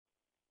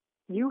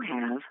You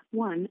have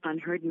one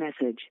unheard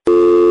message.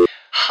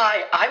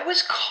 Hi, I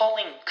was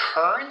calling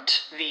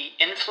Current, the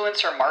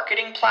influencer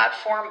marketing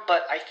platform,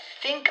 but I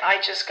think I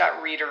just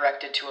got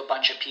redirected to a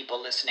bunch of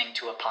people listening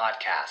to a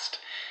podcast.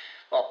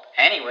 Well,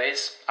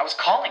 anyways, I was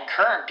calling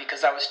Current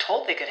because I was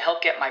told they could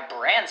help get my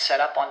brand set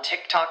up on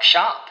TikTok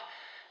Shop,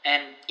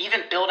 and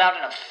even build out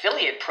an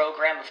affiliate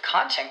program of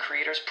content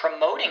creators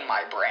promoting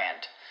my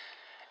brand,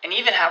 and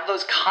even have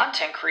those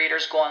content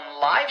creators go on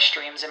live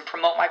streams and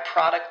promote my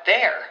product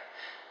there.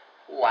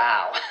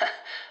 Wow,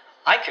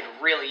 I could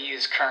really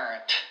use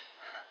Current.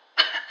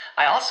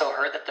 I also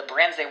heard that the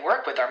brands they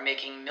work with are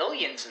making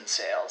millions in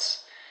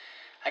sales.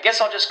 I guess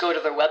I'll just go to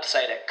their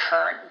website at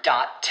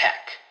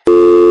current.tech.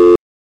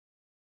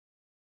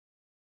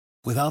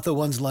 Without the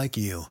ones like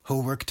you,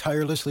 who work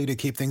tirelessly to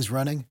keep things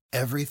running,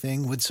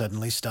 everything would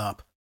suddenly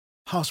stop.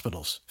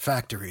 Hospitals,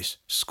 factories,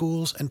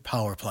 schools, and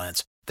power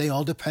plants, they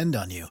all depend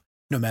on you.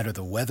 No matter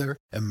the weather,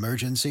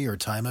 emergency, or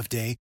time of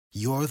day,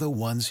 you're the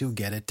ones who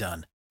get it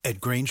done. At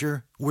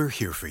Grainger, we're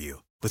here for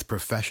you with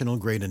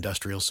professional-grade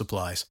industrial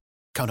supplies.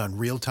 Count on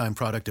real-time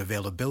product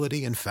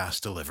availability and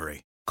fast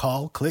delivery.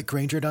 Call,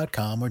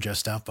 clickgrainger.com, or just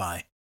stop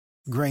by.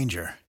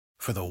 Grainger,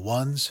 for the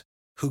ones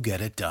who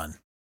get it done.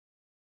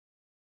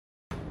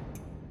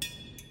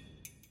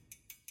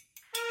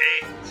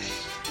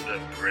 It's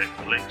the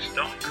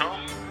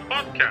BritFlix.com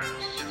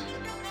podcast.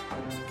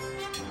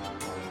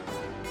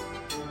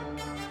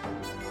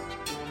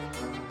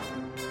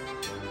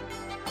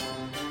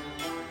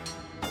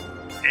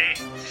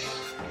 It's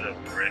the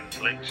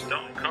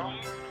BritFlix.com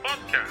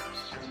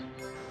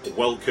podcast.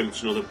 Welcome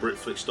to another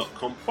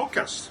BritFlix.com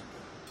podcast.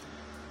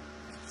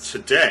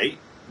 Today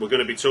we're going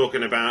to be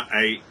talking about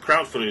a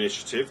crowdfunding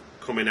initiative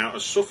coming out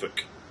of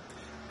Suffolk.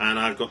 And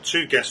I've got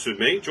two guests with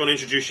me. Do you want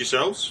to introduce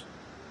yourselves?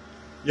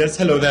 Yes,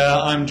 hello there.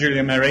 I'm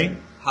Julien Mery.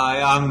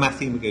 Hi, I'm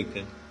Matthew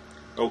McGuchan.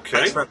 Okay.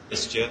 Thanks for having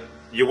us, Stuart.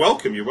 You're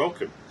welcome. You're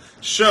welcome.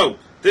 So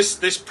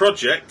this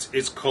project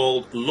is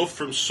called Love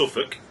from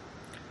Suffolk.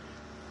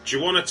 Do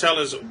you want to tell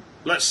us?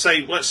 Let's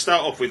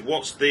start off with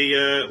what's the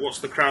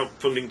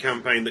crowdfunding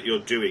campaign that you're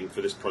doing for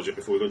this project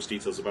before we go into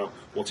details about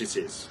what it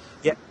is.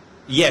 Yeah.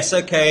 Yes.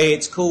 Okay.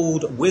 It's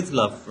called With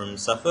Love from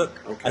Suffolk,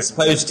 as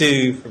opposed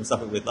to From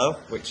Suffolk with Love,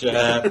 which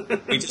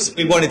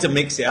we wanted to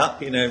mix it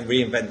up,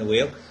 reinvent the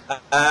wheel.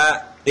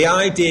 The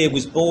idea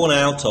was born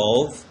out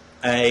of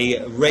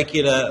a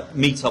regular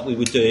meet-up we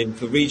were doing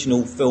for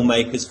regional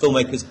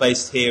filmmakers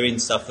based here in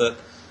Suffolk.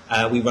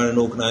 We run an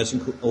organisation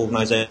called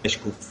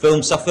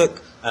Film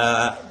Suffolk.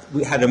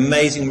 We had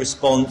amazing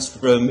response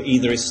from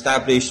either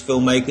established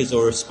filmmakers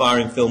or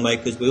aspiring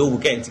filmmakers. We all were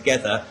getting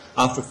together.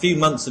 After a few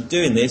months of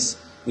doing this,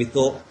 we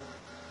thought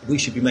we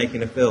should be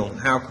making a film.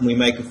 How can we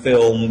make a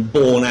film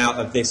born out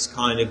of this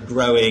kind of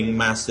growing,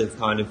 massive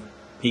kind of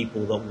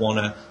people that want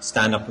to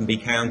stand up and be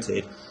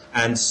counted?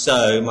 And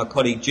so my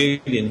colleague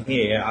Julien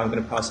here, I'm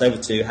going to pass over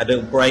to, had a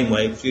little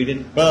brainwave.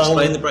 Julien,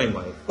 explain the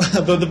brainwave.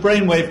 Well, the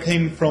brainwave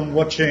came from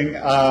watching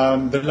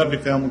the lovely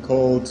film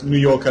called New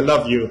York, I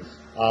Love You,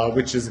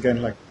 which is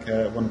again like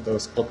one of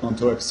those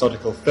portmanteau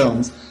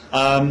films.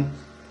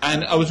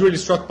 And I was really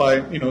struck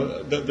by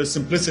the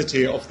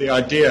simplicity of the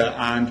idea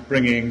and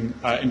bringing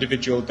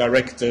individual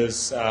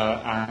directors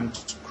and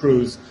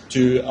crews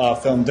to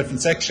film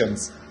different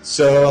sections.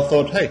 So I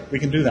thought, hey, we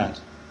can do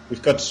that.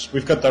 We've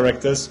got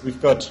directors,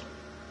 we've got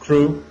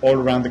crew all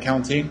around the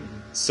county,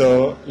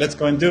 so let's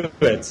go and do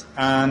it.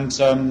 And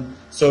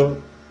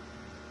so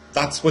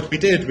that's what we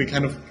did. We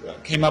kind of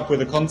came up with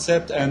a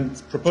concept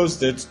and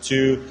proposed it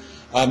to,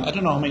 I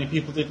don't know how many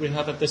people did we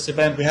have at this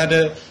event. We had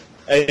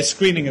a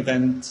screening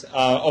event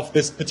of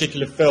this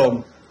particular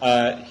film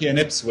here in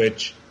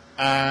Ipswich.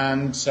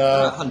 And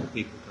about 100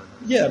 people.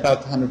 Yeah, about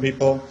 100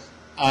 people.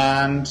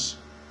 And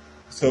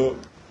so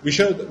we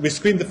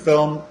screened the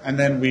film, and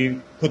then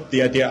we put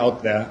the idea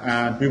out there,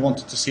 and we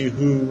wanted to see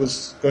who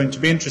was going to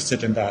be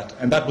interested in that.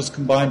 And that was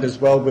combined as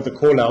well with a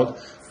call-out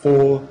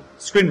for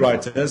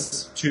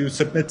screenwriters to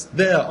submit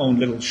their own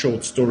little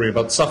short story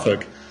about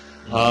Suffolk.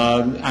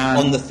 And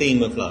on the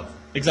theme of love.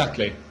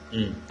 Exactly.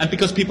 And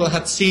because people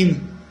had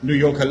seen New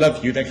York, I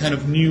Love You, they kind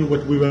of knew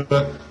what we were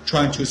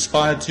trying to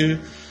aspire to,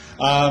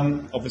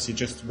 obviously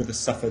just with the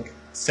Suffolk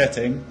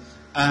setting.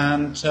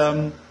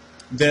 And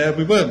there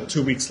we were,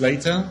 2 weeks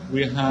later,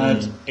 we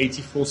had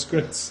 84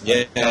 scripts.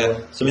 Yeah,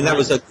 so that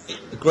was a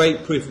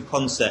great proof of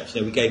concept.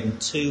 We gave them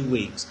 2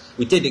 weeks.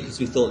 We did it because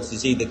we thought this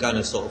is either going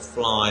to sort of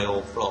fly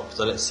or flop,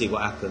 so let's see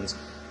what happens.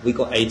 We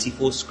got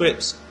 84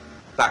 scripts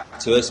back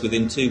to us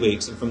within 2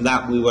 weeks, and from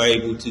that we were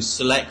able to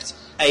select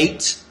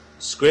 8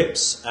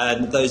 scripts,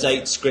 and those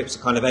 8 scripts are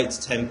kind of 8 to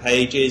 10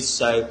 pages,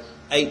 so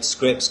 8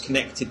 scripts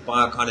connected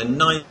by a kind of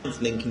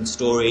 9th linking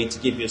story to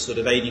give you a sort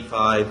of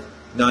 85,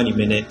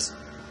 90-minute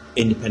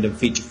independent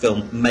feature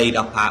film made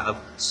up out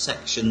of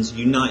sections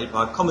united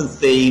by a common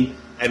theme,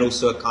 and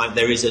also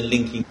there is a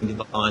linking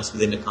device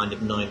within a kind of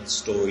 9th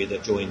story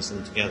that joins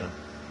them together.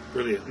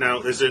 Brilliant. Now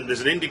there's an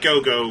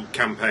Indiegogo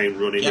campaign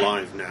running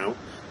live now.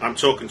 I'm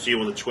talking to you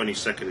on the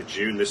 22nd of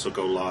June. This will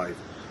go live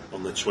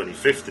on the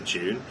 25th of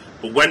June.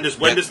 But when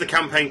does the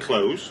campaign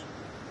close?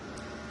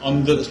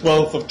 On the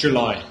 12th of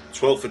July.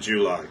 12th of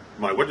July.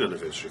 My wedding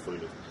anniversary, funny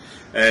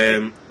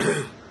enough.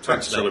 Time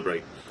to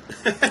celebrate.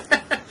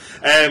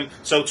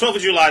 So 12th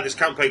of July, this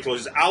campaign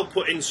closes. I'll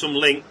put in some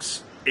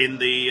links in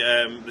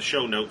the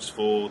show notes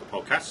for the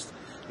podcast,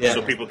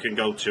 so people can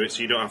go to it.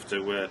 So you don't have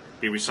to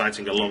be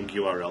reciting a long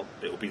URL.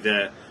 It will be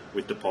there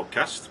with the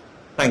podcast.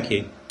 Thank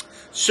you.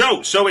 So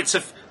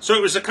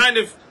it was a kind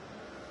of.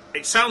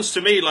 It sounds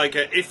to me like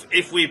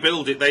if we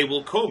build it, they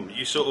will come.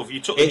 You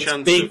took the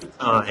chance. It's big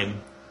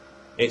time.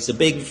 It's a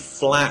big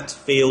flat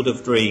field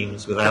of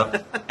dreams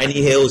without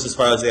any hills as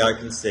far as the eye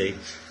can see,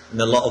 and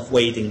a lot of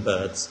wading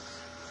birds.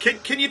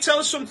 Can you tell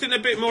us something a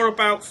bit more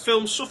about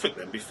Film Suffolk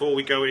then, before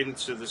we go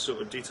into the sort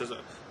of details?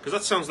 Because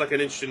that sounds like an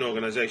interesting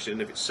organisation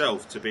in of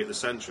itself to be at the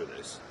centre of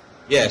this.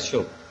 Yeah,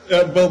 sure.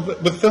 Well,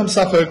 with Film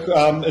Suffolk,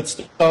 it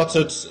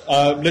started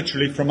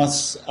literally from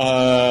us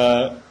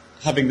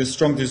having the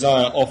strong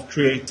desire of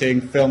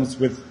creating films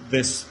with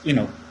this,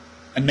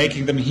 and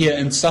making them here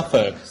in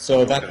Suffolk.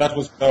 So that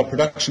was our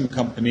production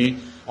company,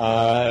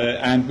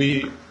 and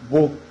we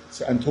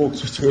walked and talked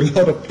to a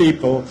lot of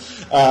people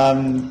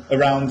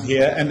around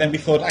here, and then we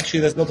thought, actually,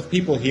 there's a lot of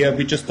people here,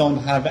 we just don't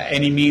have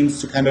any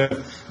means to kind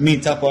of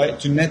meet up or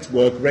to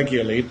network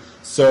regularly.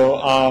 So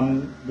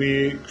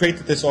we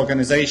created this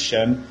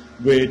organization,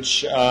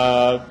 which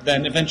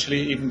then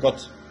eventually even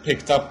got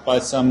picked up by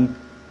some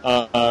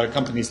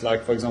companies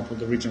like, for example,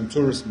 the Regional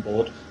Tourism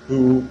Board,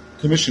 who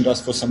commissioned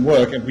us for some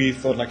work, and we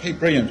thought, like, hey,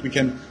 brilliant, we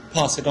can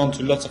pass it on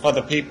to lots of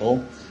other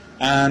people.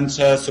 And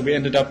so we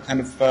ended up kind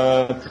of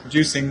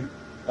producing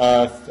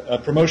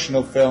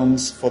promotional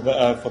films for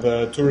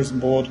the tourism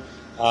board,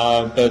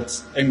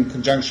 but in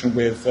conjunction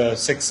with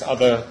 6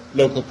 other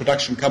local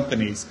production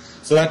companies.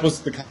 So that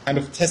was the kind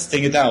of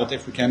testing it out,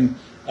 if we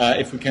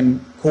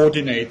can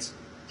coordinate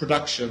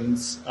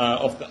productions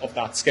of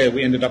that scale.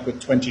 We ended up with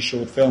 20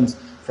 short films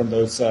from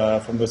those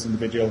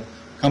individual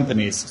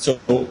companies. So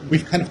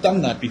we've kind of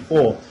done that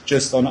before,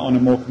 just on a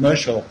more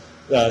commercial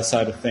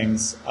side of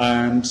things.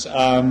 And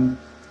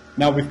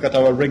now we've got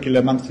our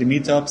regular monthly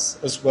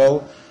meetups as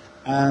well.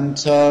 And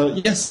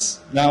yes,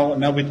 now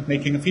we're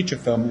making a feature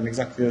film in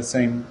exactly the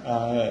same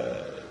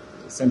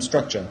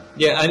structure.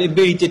 Yeah, and it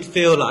really did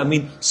feel like, I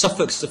mean,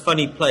 Suffolk's a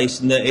funny place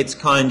in that it's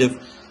kind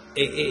of,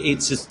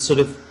 it's a sort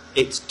of,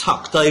 it's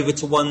tucked over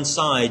to one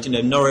side.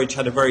 Norwich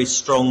had a very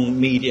strong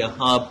media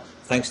hub,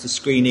 thanks to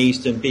Screen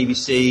East, and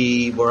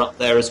BBC were up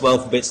there as well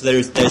for bits.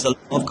 So there's a lot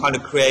of kind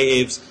of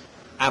creatives,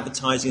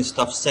 advertising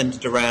stuff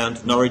centred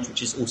around Norwich,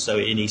 which is also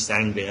in East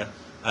Anglia.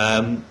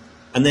 And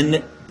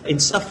then in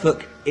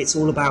Suffolk, it's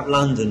all about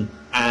London,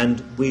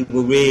 and we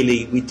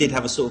did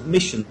have a sort of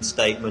mission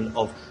statement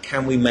of,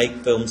 can we make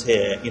films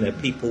here?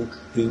 People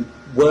who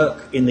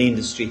work in the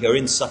industry who are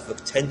in Suffolk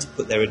tend to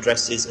put their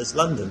addresses as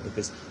London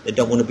because they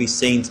don't want to be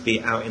seen to be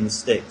out in the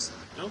sticks.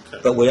 Okay.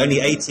 But we're only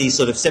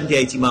 70,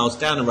 80 miles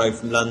down the road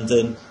from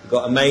London. We've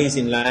got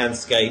amazing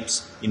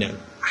landscapes.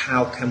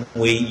 How can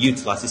we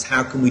utilise this?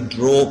 How can we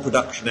draw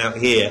production out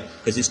here?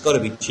 Because it's got to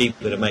be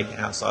cheaper to make it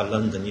outside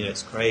London.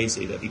 It's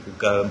crazy that people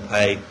go and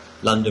pay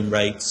London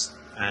rates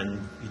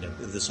and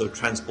the sort of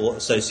transport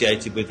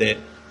associated with it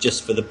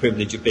just for the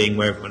privilege of being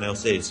where everyone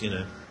else is.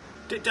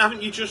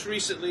 Haven't you just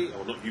recently,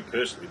 or not you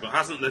personally, but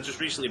hasn't there just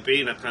recently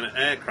been a kind of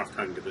aircraft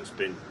hangar that's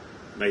been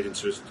made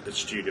into a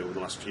studio in the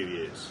last few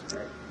years?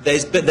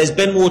 There's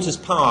Ben Waters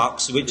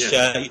Parks, which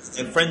they're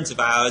friends of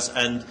ours,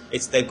 and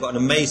they've got an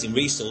amazing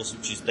resource,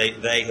 which is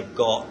they have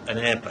got an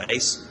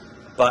airbase,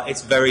 but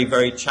it's very,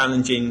 very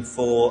challenging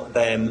for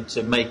them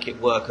to make it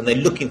work, and they're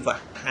looking for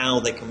how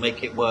they can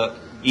make it work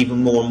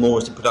even more and more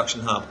as a production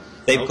hub.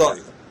 They've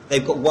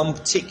got one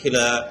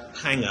particular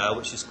hangar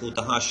which is called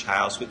the Hush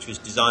House, which was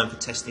designed for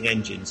testing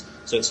engines.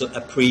 So it's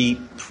a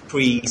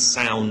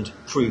pre-sound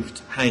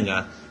proofed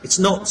hangar. It's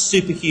not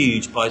super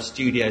huge by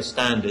studio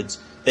standards.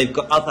 They've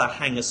got other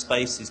hangar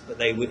spaces, but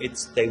they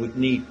would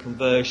need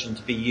conversion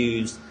to be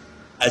used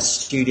as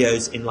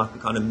studios in like a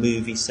kind of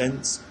movie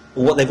sense.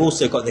 But what they've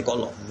also got, they've got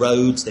a lot of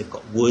roads, they've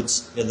got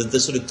woods, the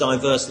sort of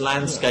diverse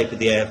landscape of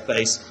the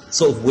airbase,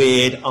 sort of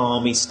weird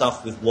army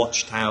stuff with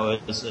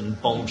watchtowers and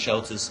bomb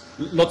shelters.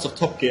 Lots of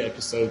Top Gear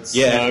episodes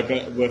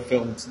were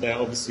filmed there,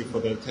 obviously,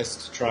 for the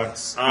test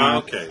tracks.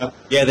 Okay.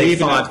 They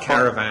fired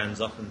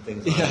caravans up and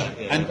things like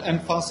that. Yeah.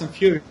 And Fast and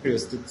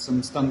Furious did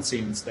some stunt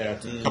scenes there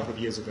a couple of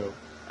years ago.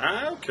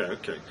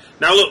 Okay.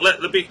 Now look,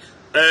 let there be.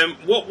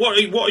 What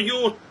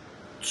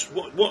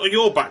are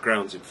your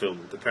backgrounds in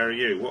film? The pair of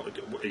you.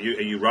 Are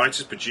you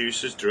writers,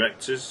 producers,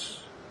 directors?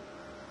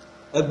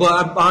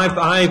 Well,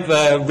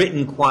 I've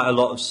written quite a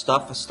lot of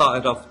stuff. I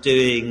started off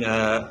doing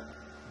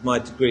my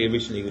degree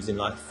originally was in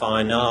like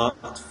fine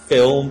art,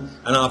 film,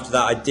 and after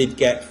that I did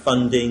get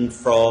funding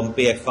from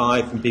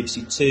BFI, from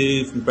BBC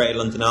Two, from Greater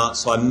London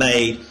Arts. So I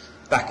made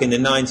back in the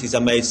 90s, I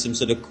made some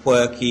sort of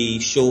quirky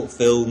short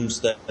films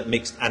that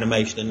mixed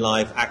animation and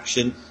live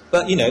action.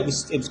 But, you know, it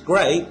was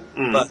great.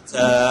 But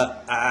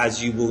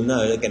as you will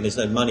know, again, there's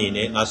no money in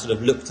it. And I sort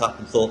of looked up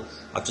and thought,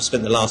 I've just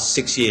spent the last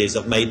 6 years,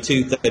 I've made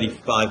 2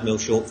 35mm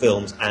short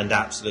films and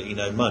absolutely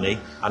no money.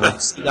 And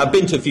I've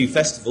been to a few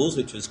festivals,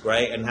 which was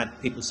great, and had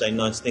people say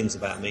nice things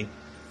about me.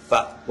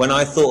 But when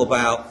I thought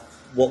about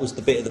what was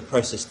the bit of the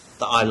process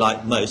that I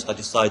liked most, I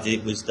decided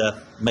it was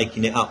the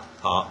making it up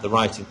part, the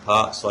writing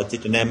part. So I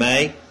did an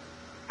MA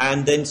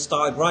and then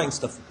started writing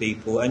stuff for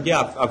people. And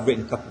yeah, I've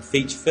written a couple of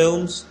feature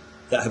films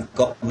that have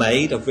got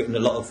made. I've written a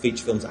lot of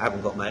feature films that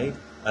haven't got made.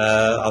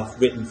 I've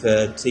written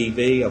for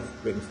TV,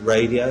 I've written for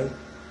radio,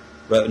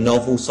 wrote a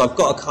novel. So I've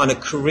got a kind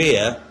of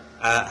career,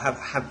 have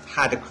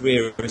had a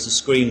career as a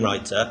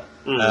screenwriter.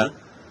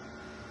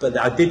 But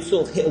I did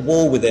sort of hit a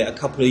wall with it a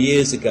couple of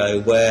years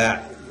ago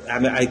where, I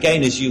mean,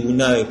 again, as you will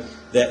know,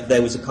 that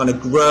there was a kind of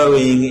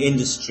growing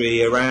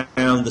industry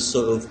around the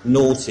sort of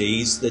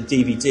noughties. The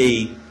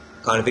DVD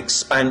kind of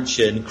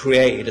expansion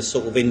created a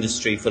sort of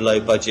industry for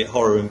low-budget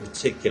horror in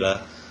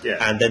particular,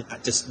 and then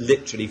that just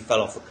literally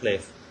fell off a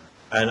cliff.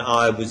 And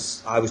I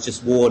was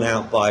just worn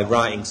out by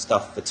writing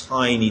stuff for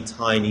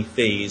tiny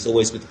fees,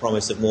 always with the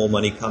promise of more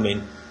money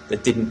coming,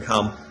 that didn't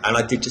come. And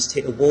I did just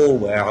hit a wall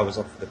where I was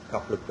offered a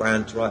couple of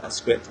grand to write a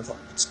script. I thought,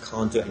 I just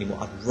can't do it anymore.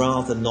 I'd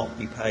rather not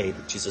be paid,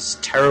 which is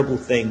a terrible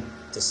thing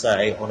to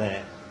say on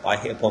air. I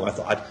hit a point where I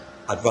thought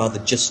I'd rather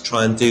just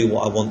try and do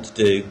what I want to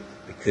do,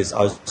 because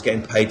I was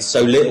getting paid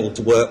so little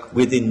to work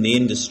within the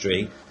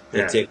industry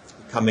that it was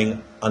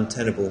becoming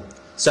untenable.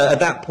 So at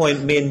that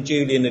point, me and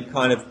Julien had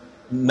kind of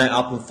met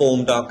up and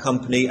formed our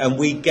company, and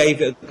we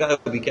gave it a go.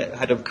 We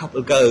had a couple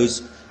of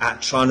goes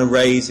at trying to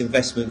raise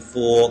investment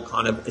for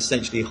kind of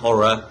essentially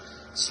horror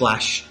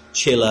 /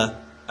 chiller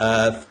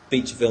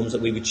feature films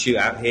that we would shoot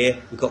out here.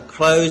 We got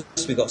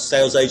closed, we got a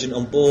sales agent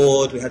on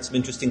board, we had some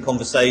interesting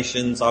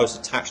conversations. I was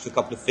attached to a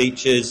couple of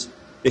features.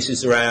 This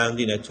is around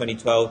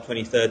 2012,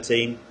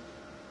 2013.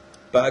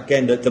 But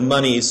again, the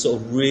money is sort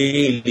of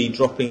really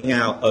dropping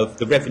out of,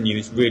 the revenue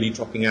is really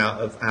dropping out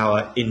of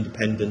our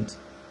independent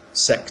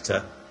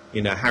sector.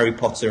 Harry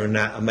Potter and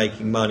that are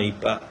making money,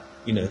 but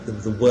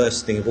the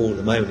worst thing of all at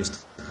the moment is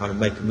to kind of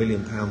make £1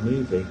 million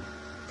movie,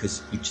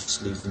 because you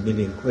just lose £1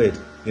 million.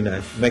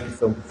 Make a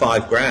film for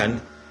 £5,000.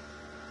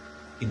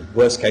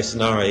 Worst case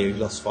scenario, you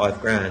lost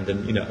 £5,000,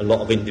 and a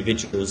lot of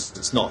individuals,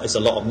 it's a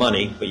lot of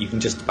money, but you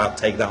can just about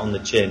take that on the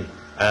chin.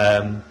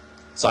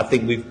 So I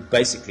think we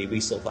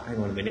sort of thought,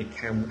 hang on a minute,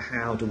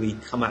 how do we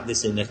come at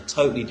this in a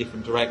totally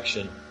different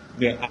direction?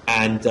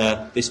 And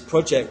this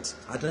project,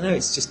 I don't know,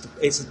 it's just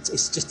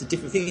a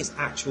different thing. It's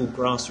actual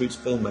grassroots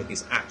filmmaking.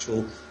 It's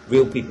actual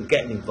real people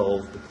getting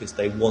involved because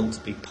they want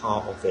to be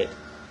part of it.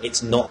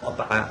 It's not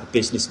about a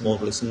business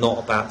model. It's not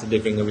about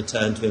delivering a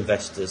return to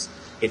investors.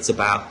 It's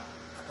about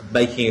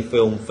making a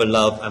film for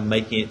love and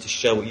making it to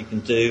show what you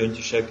can do and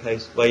to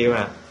showcase where you're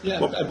at. Yeah.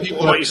 What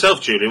about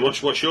yourself, Julien?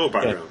 What's your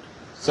background?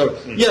 So,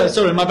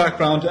 my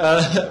background.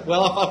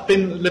 Well, I've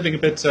been living a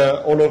bit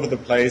all over the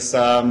place,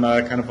 kind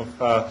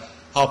of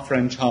half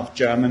French, half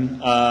German,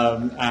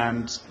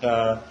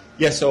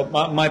 so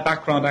my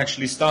background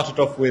actually started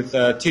off with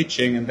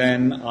teaching, and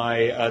then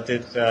I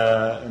did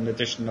an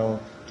additional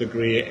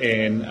degree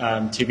in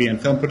TV and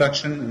film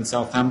production in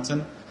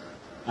Southampton,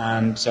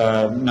 and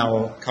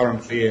now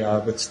currently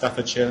with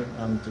Staffordshire,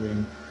 I'm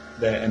doing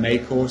the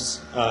MA course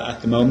at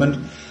the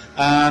moment.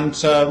 And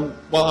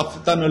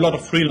I've done a lot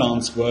of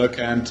freelance work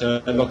and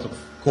a lot of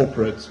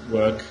corporate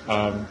work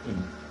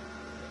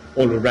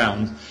all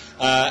around.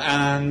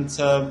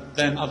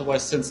 Then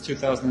otherwise, since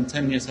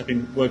 2010 years, I've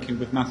been working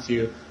with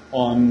Matthew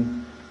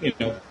on,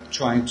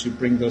 trying to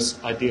bring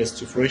those ideas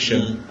to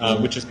fruition,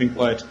 which has been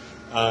quite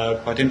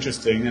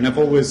interesting. And I've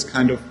always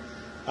kind of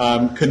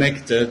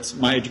connected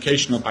my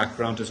educational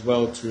background as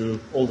well to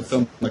all the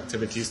film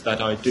activities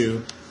that I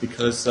do,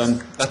 because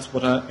that's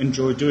what I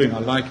enjoy doing. I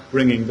like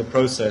bringing the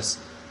process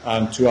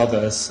to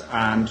others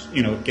and,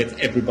 get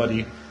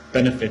everybody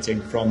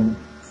benefiting from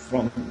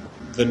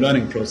the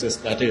learning process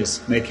that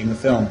is making a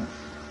film.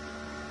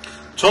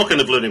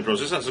 Talking of learning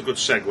process, that's a good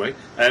segue.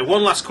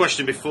 One last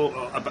question before,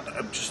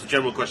 just a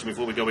general question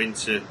before we go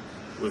into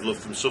With Love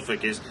from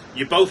Suffolk, is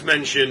you both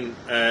mention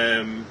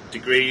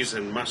degrees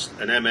and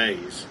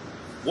MAs.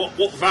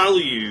 What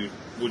value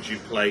would you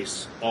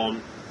place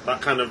on that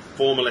kind of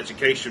formal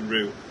education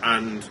route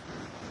and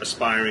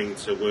aspiring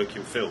to work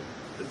in film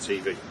and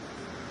TV?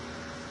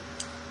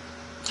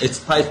 It's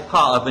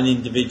part of an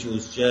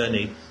individual's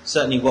journey.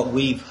 Certainly what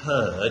we've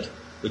heard,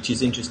 which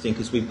is interesting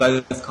because we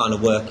both kind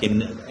of work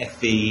in an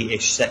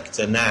FE-ish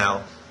sector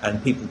now,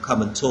 and people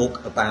come and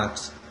talk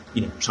about,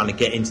 trying to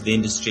get into the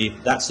industry.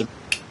 That's a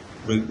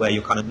route where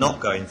you're kind of not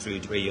going through a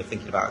degree, you're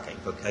thinking about getting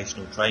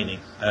vocational training.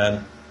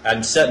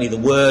 And certainly the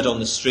word on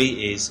the street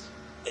is,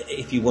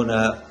 if you want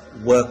to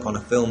work on a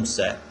film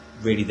set,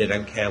 really they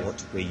don't care what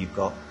degree you've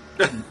got.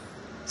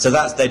 So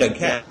they don't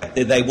care.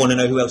 They want to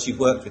know who else you've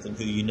worked with and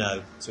who you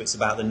know. So it's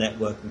about the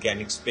network and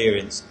getting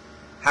experience.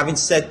 Having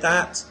said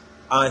that,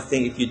 I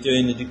think if you're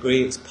doing a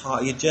degree, it's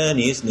part of your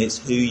journey, isn't it? It's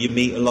who you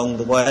meet along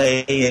the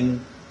way and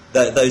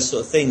those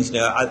sort of things. You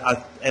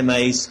know,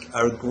 MAs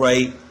are a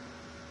great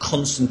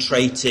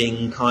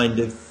concentrating kind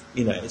of,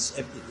 you know, it's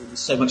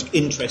so much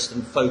interest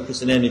and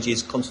focus and energy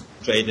is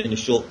concentrated in a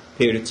short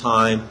period of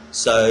time.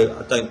 So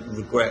I don't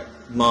regret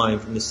mine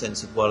from the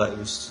sense of, well, it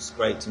was just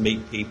great to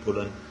meet people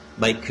and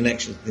make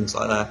connections and things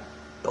like that.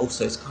 But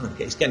also, it's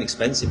getting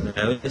expensive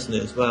now, isn't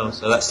it, as well?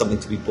 So that's something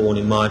to be borne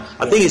in mind.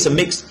 I think it's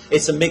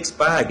a mixed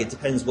bag. It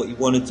depends what you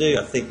want to do.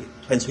 I think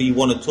it depends who you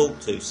want to talk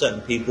to. Certain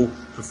people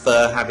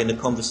prefer having a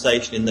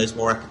conversation in those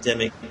more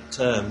academic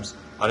terms.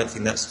 I don't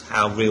think that's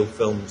how real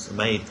films are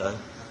made, though. I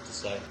have to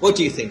say. What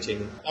do you think,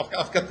 Jimmy?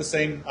 I've got the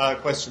same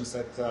questions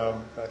that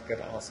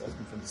get asked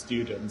often from the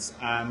students,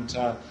 and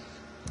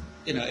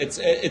you know, it's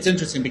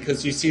interesting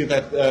because you see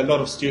that a lot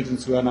of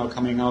students who are now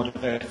coming out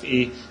of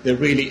FE, they're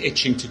really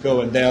itching to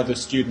go, and they are the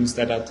students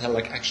that are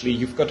like, actually,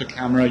 you've got a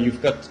camera, you've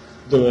got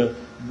the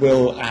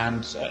will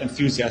and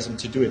enthusiasm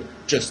to do it,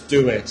 just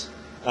do it.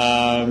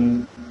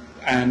 And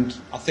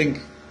I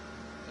think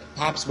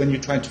perhaps when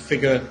you're trying to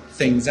figure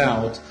things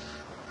out,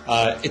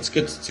 it's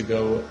good to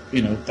go,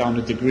 you know, down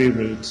a degree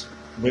route.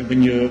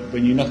 When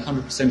you're not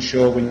 100%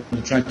 sure, when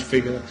you're trying to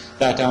figure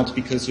that out,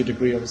 because your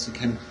degree obviously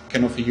can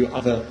offer you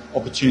other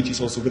opportunities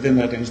also within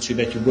that industry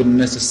that you wouldn't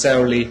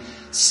necessarily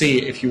see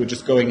if you were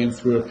just going in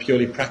through a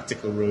purely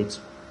practical route.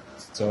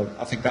 So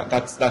I think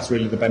that's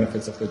really the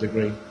benefits of the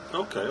degree.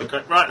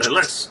 Okay, right then.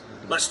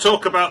 Let's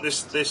talk about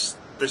this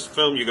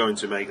film you're going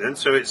to make then.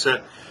 So it's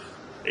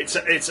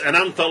an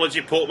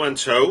anthology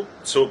portmanteau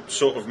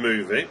sort of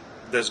movie.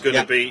 There's going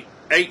to be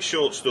 8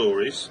 short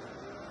stories.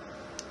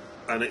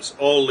 And it's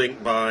all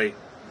linked by,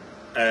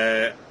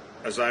 as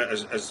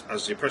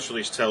your press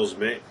release tells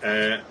me,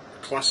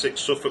 classic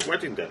Suffolk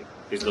wedding day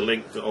is the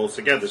link all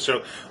together.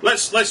 So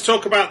let's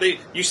talk about did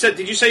you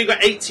say you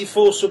got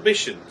 84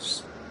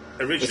 submissions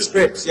originally? The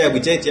scripts, yeah, we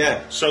did,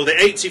 yeah. So the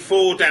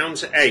 84 down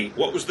to 8.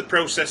 What was the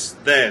process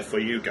there for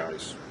you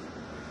guys?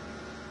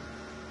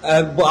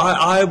 Well,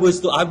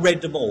 I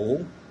read them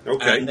all.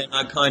 Okay. And then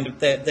I kind of,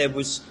 there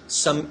was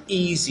some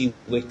easy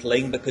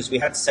whittling because we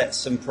had set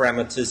some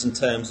parameters in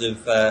terms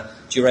of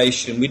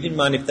duration. We didn't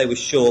mind if they were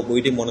short, but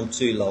we didn't want them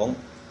too long.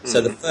 So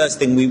the first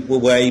thing we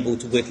were able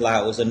to whittle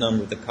out was a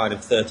number of the kind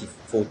of 30,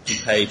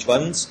 40 page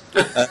ones.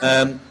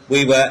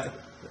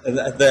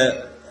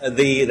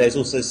 There's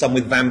also some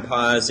with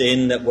vampires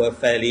in that were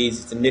fairly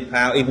easy to nip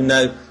out, even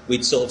though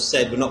we'd sort of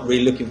said we're not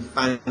really looking for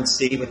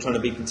fantasy, we're trying to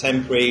be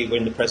contemporary, we're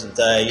in the present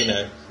day, you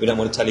know, we don't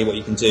want to tell you what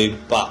you can do,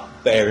 but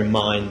bear in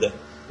mind that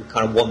we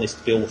kind of want this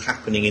to be all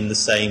happening in the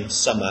same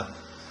summer.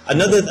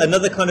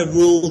 Another kind of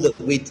rule that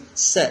we'd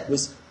set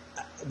was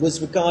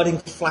regarding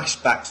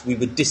flashbacks. We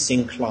were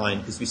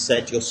disinclined because we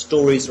said your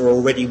stories are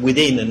already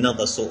within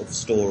another sort of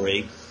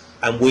story,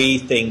 and we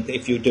think that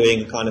if you're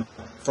doing kind of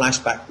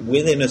flashback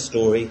within a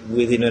story,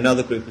 within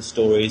another group of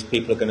stories,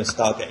 people are going to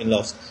start getting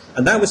lost.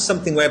 And that was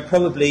something where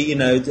probably, you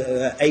know,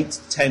 8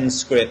 to 10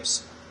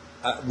 scripts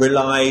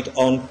relied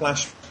on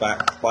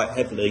flashback quite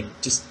heavily,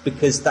 just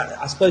because that,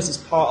 I suppose, it's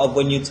part of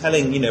when you're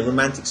telling, you know,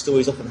 romantic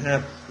stories often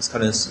have this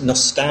kind of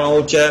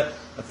nostalgia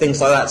and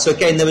things like that. So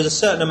again, there was a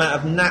certain amount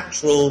of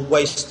natural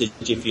wastage,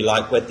 if you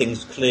like, where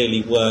things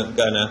clearly weren't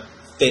going to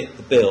fit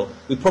the bill.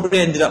 We probably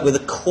ended up with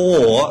a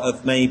core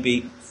of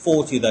maybe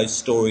 40 of those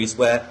stories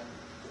where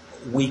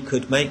we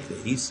could make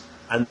these,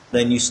 and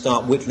then you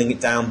start whittling it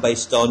down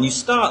based on, you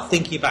start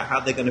thinking about how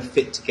they're going to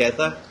fit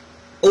together.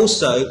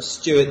 Also,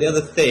 Stuart, the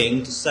other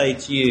thing to say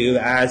to you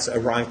as a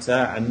writer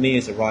and me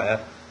as a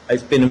writer,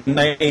 it's been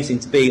amazing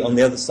to be on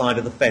the other side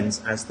of the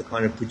fence as the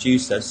kind of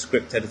producer,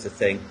 script editor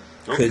thing,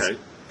 because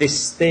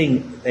this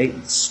thing,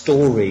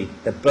 story,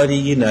 the bloody,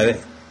 you know,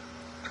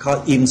 I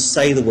can't even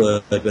say the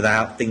word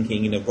without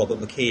thinking, you know, Robert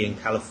McKee in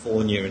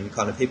California and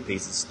kind of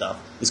hippies and stuff,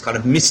 this kind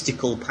of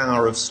mystical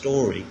power of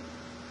story.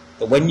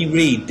 But when you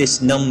read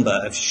this number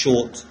of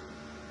short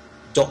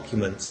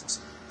documents,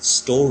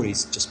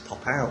 stories just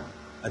pop out.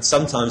 And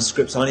sometimes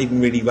scripts aren't even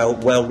really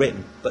well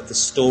written, but the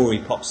story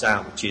pops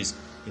out, which is,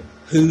 you know,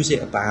 who's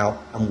it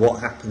about and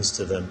what happens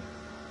to them,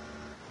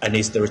 and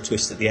is there a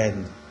twist at the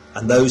end?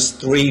 And those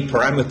 3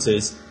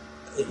 parameters,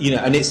 you know,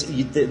 and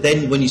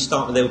then when you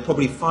start, there were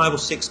probably 5 or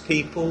 6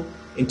 people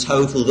in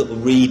total that were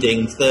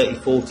reading 30,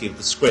 40 of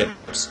the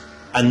scripts,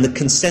 and the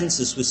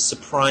consensus was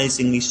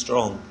surprisingly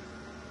strong.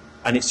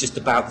 And it's just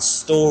about the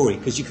story,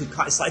 because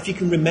it's like if you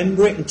can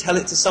remember it and tell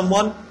it to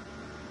someone,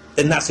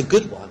 then that's a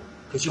good one.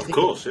 Because you think,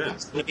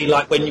 it's going to be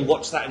like when you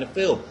watch that in a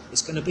film,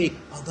 it's going to be,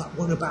 oh, that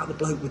one about the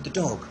bloke with the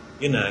dog,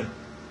 you know,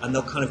 and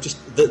they'll kind of just,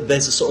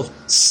 there's a sort of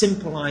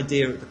simple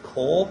idea at the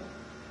core,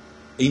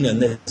 you know,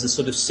 and there's a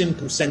sort of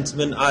simple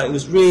sentiment. It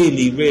was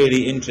really,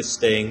 really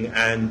interesting,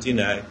 and, you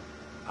know,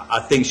 I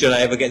think should I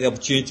ever get the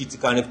opportunity to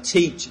kind of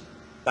teach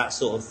that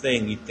sort of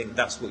thing, you'd think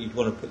that's what you'd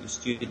want to put your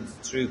students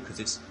through, because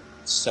it's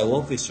so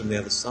obvious from the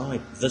other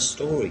side. The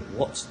story,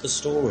 what's the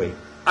story?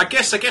 I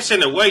guess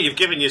in a way you've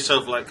given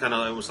yourself like kind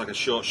of almost like a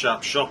short,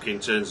 sharp shock in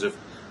terms of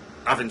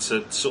having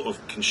to sort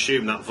of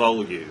consume that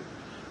volume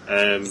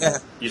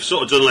You've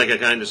sort of done like a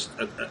kind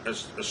of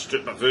a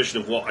stripped back version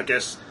of what I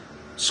guess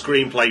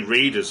screenplay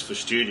readers for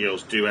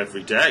studios do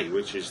every day,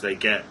 which is they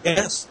get.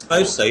 Yeah, I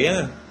suppose so.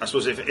 Yeah. I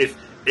suppose if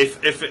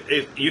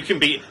you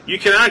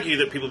can argue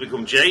that people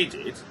become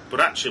jaded, but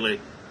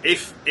actually,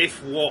 if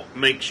what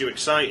makes you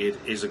excited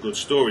is a good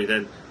story,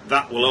 then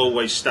that will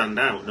always stand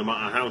out, no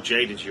matter how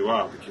jaded you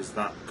are, because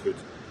that's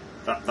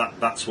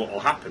what will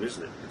happen,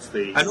 isn't it? It's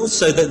and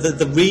also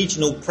the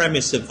regional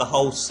premise of the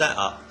whole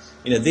setup.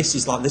 This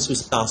was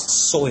our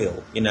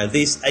soil.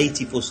 These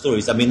 84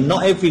 stories. I mean,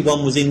 not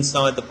everyone was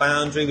inside the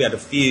boundary. We had a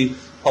few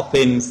pop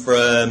in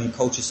from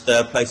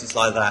Colchester, places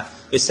like that.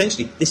 But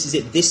essentially, this is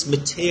it. This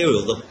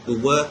material that we're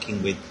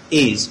working with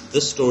is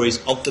the stories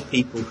of the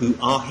people who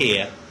are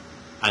here,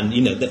 and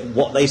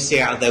what they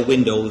see out of their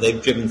window, or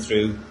they've driven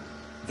through.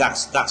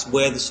 That's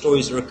where the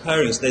stories are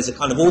occurring. So there's a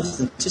kind of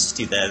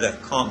authenticity there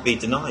that can't be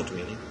denied,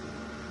 really.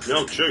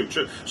 No, true.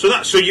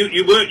 So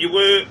you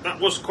were that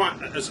was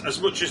quite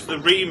as much as the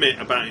remit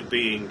about it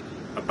being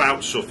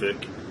about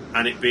Suffolk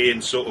and it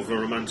being sort of a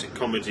romantic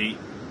comedy,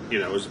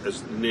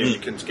 as near you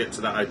can get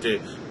to that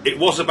idea. It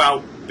was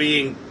about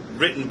being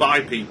written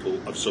by people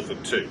of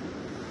Suffolk too.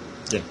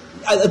 Yeah,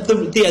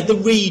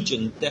 the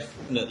region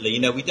definitely.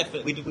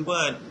 We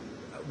weren't.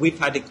 We've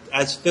had,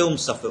 as Film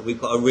Suffolk, we've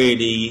got a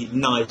really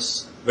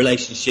nice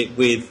relationship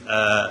with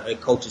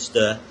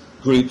Colchester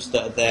groups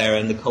that are there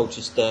and the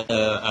Colchester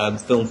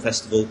Film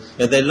Festival.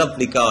 They're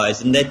lovely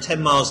guys, and they're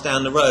 10 miles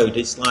down the road.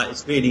 It's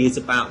really is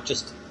about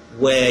just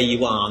where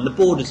you are, and the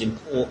border's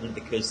important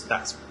because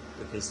I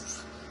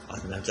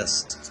don't know,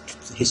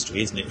 just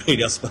history, isn't it?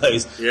 Really, I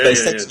suppose. Yeah, but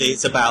essentially,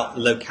 it's about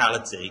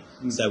locality.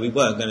 So we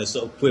weren't going to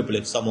sort of quibble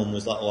if someone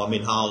was like, "Oh, I'm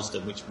in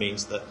Harlesden," which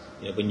means that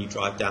when you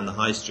drive down the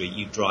high street,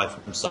 you drive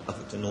from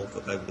Suffolk to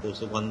Norfolk over the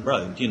course of one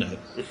road.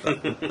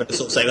 But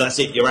sort of say, well, that's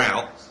it, you're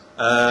out.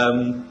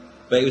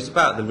 But it was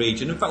about the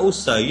region. In fact,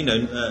 also,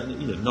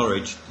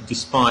 Norwich,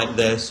 despite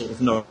their sort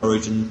of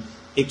Norwich and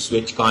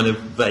Ipswich kind of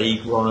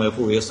vague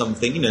rivalry or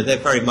something,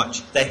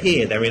 they're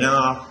here. They're in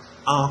our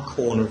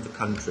corner of the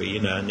country,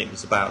 and it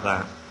was about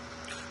that.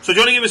 So, do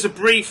you want to give us a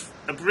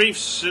brief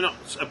sort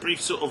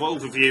of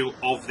overview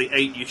of the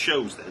 8 you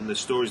chose? Then the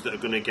stories that are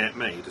going to get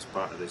made as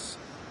part of this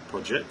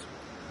project.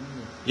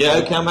 Yeah,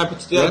 okay, I'm happy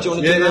to do that. Do you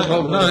want to do that?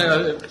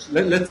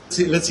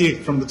 Well, let's see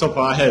it from the top of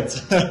our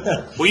heads.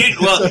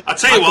 Well, I'll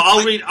tell you what.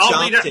 I'll read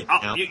it.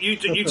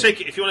 You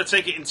take it if you want to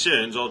take it in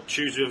turns, or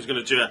choose who's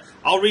going to do it.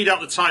 I'll read out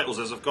the titles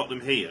as I've got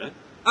them here.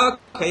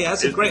 Okay, yeah,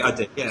 that's a great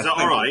idea. Yeah, is that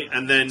all right?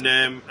 And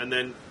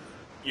then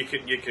you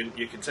can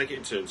take it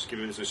in turns. Give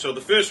it. So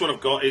the first one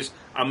I've got is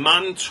a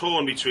man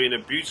torn between a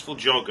beautiful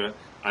jogger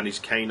and his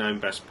canine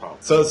best pal.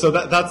 So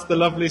that's the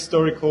lovely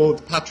story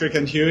called Patrick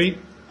and Huey.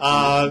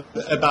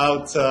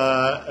 About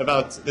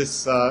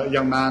this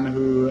young man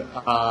who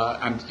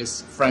and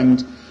his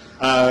friend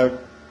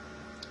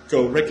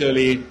go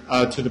regularly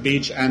to the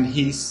beach, and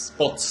he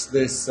spots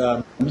this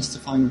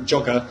mystifying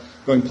jogger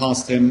going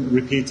past him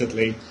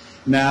repeatedly.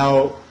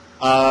 Now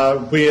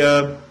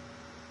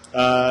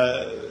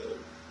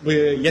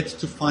we're yet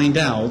to find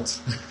out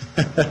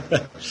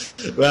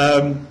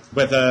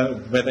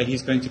whether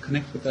he's going to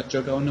connect with that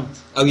jogger or not.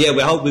 Oh yeah,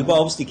 we'll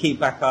obviously keep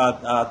back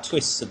our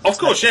twists. Of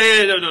course,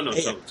 no.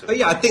 But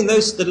yeah, I think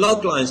the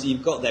log lines that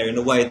you've got there, in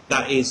a way,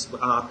 that is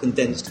our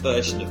condensed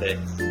version of it.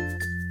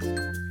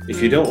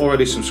 If you don't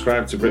already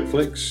subscribe to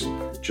Britflix,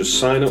 just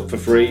sign up for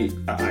free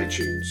at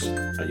iTunes,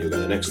 and you'll get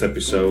the next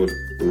episode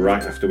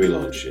right after we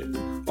launch it.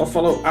 Or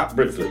follow at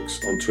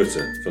Britflix on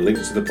Twitter for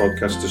links to the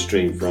podcast to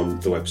stream from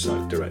the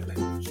website directly.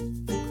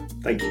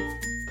 Thank you.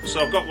 So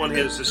I've got one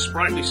here that says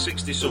Sprightly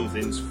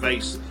 60-somethings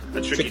face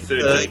a tricky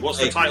third day. What's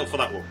the title for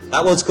that one?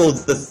 That one's called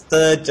The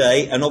Third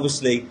Day, and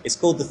obviously it's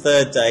called The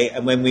Third Day,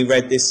 and when we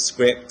read this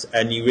script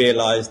and you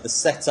realise the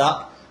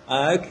setup,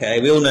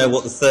 okay, we all know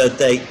what the third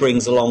date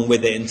brings along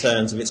with it in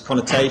terms of its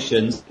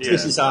connotations. Yeah.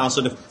 This is our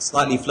sort of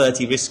slightly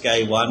flirty,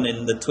 risque one,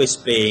 and the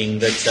twist being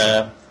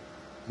that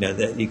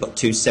that you've got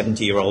two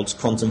 70-year-olds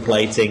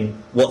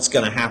contemplating what's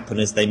going to happen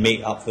as they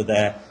meet up for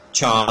their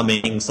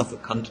charming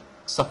Suffolk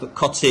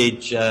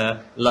cottage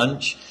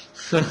lunch.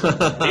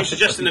 Are you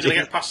suggesting they're going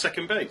to get past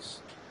second base?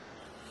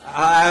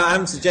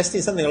 I'm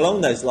suggesting something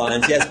along those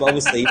lines, yes, but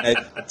obviously,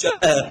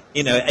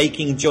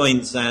 aching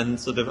joints and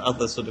sort of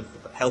other sort of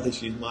health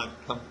issues might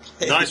come.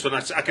 Nice one.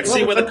 I can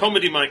see where the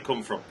comedy might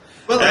come from.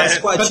 Well, that's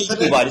quite a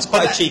cheeky one. It's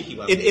quite a cheeky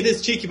one. It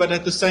is cheeky, but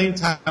at the same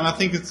time, I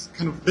think it's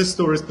kind of, this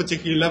story is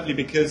particularly lovely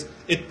because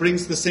it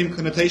brings the same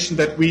connotation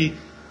that we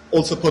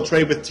also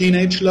portray with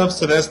teenage love.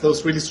 So there's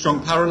those really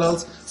strong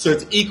parallels. So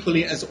it's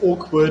equally as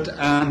awkward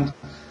and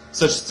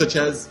such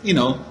as kind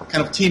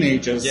of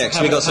teenagers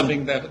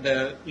having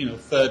their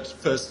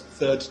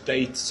third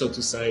date, so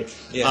to say.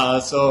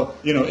 Yeah.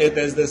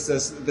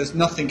 There's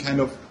nothing kind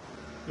of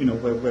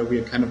where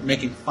we're kind of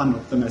making fun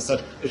of them as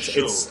such.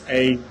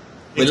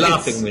 We're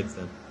laughing with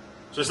them.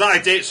 So it's that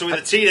idea. So with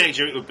a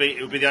teenager, it would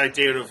be the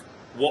idea of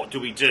what do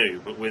we do,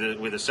 but with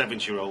a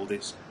 7-year-old,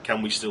 it's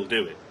can we still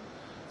do it?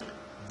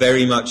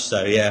 Very much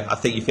so, yeah. I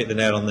think you've hit the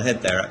nail on the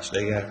head there,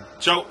 actually, yeah.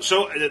 So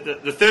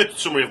the third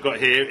summary I've got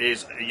here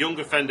is a young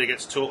offender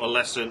gets taught a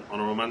lesson on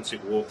a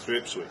romantic walk through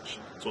Ipswich.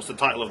 So what's the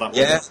title of that one?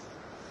 Yeah.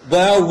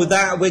 Well, with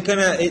that, we're going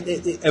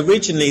to...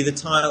 Originally, the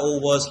title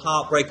was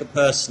Heartbreaker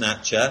Purse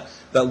Snatcher,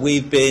 but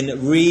we've been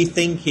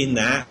rethinking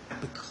that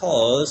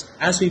because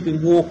as we've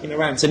been walking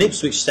around, it's an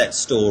Ipswich set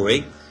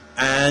story,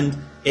 and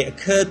it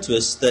occurred to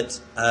us that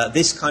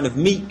this kind of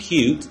meet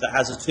cute that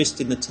has a twist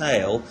in the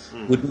tail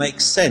would make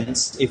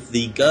sense if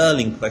the girl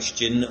in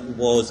question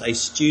was a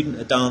student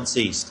at Dance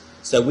East.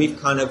 So we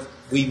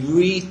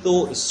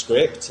rethought the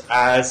script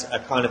as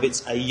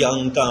it's a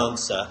young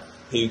dancer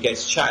who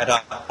gets chatted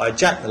up by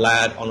Jack the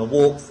Lad on a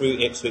walk through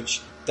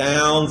Ipswich,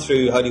 down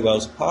through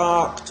Holywell's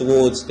Park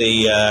towards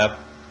the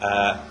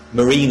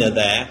marina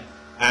there,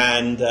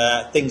 and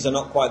things are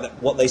not quite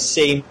what they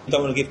seem.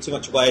 Don't want to give too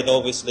much away, though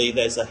obviously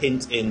there's a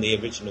hint in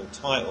the original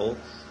title.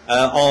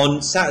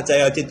 On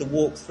Saturday I did the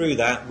walk through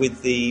that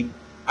with the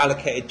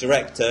allocated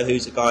director,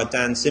 who's a guy,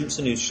 Dan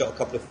Simpson, who's shot a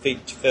couple of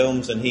feature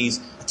films, and he's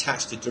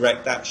attached to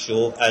direct that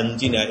short.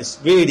 And it's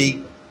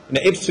really,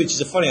 Ipswich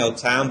is a funny old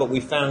town, but we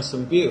found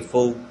some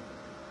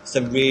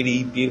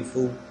really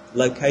beautiful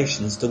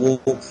locations to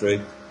walk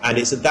through, and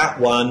that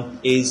one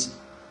is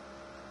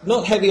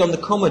not heavy on the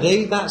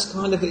comedy. That's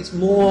it's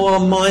more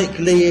Mike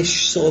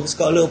Lee-ish, sort of. It's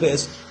got a little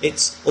bit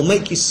it'll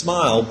make you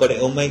smile, but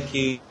it'll make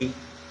you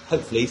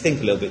hopefully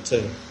think a little bit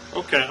too.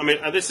 Okay, I mean,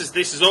 this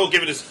is all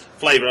giving us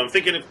flavour. I'm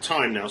thinking of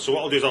time now, so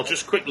what I'll do is I'll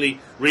just quickly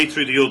read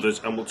through the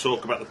others, and we'll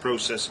talk about the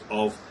process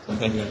of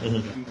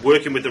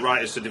working with the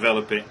writers to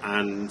develop it,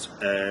 and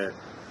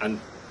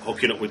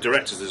hooking up with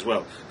directors as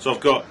well. So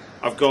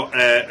I've got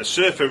a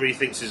surfer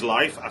rethinks his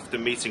life after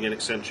meeting an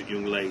eccentric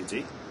young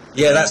lady.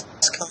 Yeah,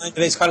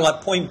 it's kind of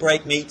like Point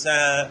Break meets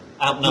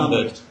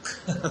Outnumbered.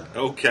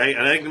 Okay,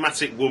 an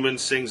enigmatic woman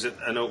sings at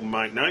an open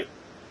mic night.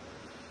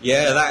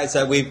 Yeah, that's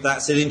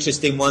an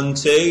interesting one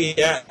too.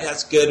 Yeah,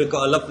 that's good. We've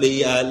got a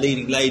lovely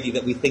leading lady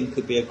that we think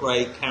could be a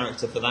great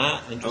character for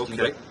that.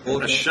 Okay.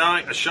 A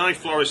shy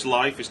florist's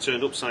life is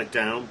turned upside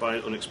down by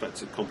an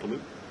unexpected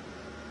compliment.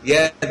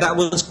 Yeah, that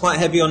was quite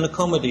heavy on the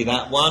comedy,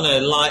 that one. A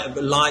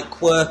light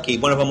quirky,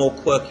 one of our more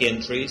quirky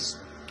entries.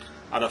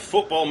 And a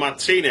football-mad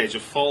teenager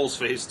falls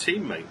for his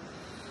teammate.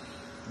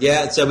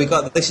 Yeah, so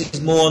this is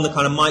more on the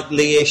kind of Mike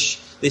Lee-ish.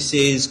 This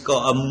is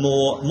got a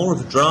more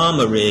of a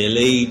drama,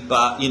 really,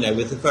 but,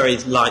 with a very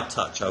light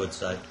touch, I would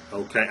say.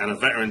 Okay, and a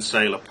veteran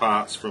sailor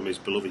parts from his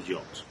beloved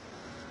yacht.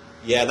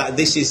 Yeah,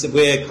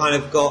 we're kind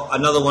of got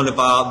another one of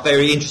our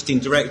very interesting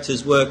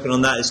directors working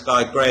on that, this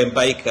guy, Graham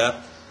Baker.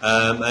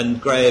 And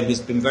Graham has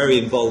been very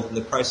involved in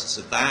the process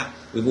of that.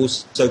 We've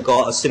also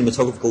got a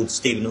cinematographer called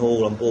Stephen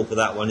Hall on board for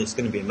that one. It's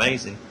going to be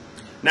amazing.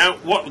 Now,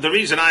 the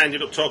reason I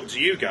ended up talking to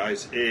you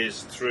guys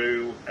is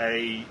through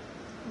a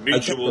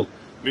mutual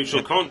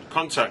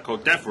contact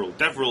called Deverell.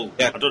 Deverell,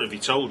 I don't know if he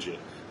told you,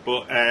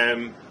 but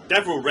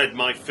Deverell read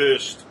my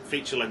first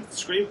feature-length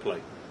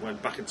screenplay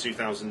back in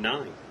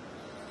 2009.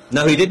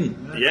 No, he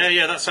didn't.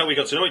 Yeah, that's how we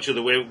got to know each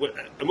other. We're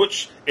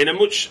in a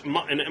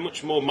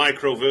much more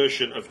micro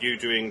version of you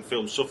doing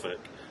Film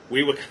Suffolk.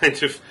 We were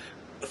kind of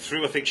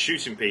through, I think,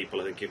 Shooting People,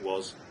 I think it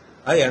was.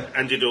 Oh yeah.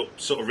 Ended up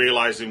sort of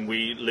realising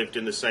we lived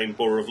in the same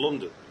borough of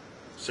London,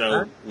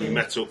 so we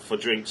met up for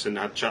drinks and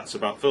had chats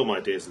about film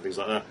ideas and things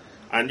like that.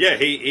 And yeah,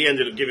 he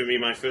ended up giving me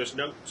my first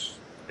notes.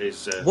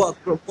 What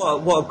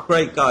a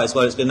great guy as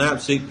well. It's been an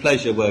absolute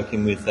pleasure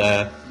working with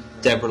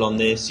Deverell on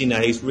this.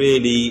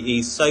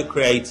 He's so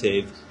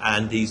creative,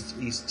 and he's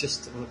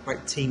just a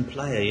great team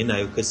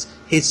player, because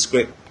his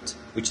script,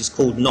 which is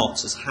called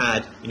Knots, has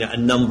had a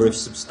number of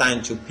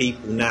substantial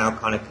people now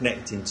kind of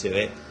connecting to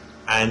it,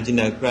 and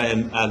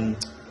Graham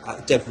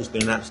Deverell's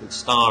been an absolute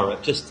star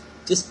at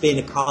just being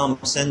a calm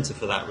centre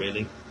for that,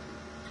 really.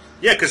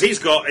 Yeah, because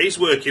he's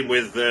working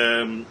with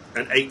an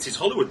 80s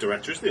Hollywood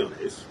director, isn't he, on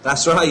his?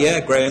 That's right,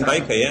 yeah, Graham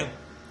Baker, yeah.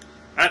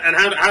 And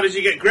how did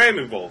you get Graham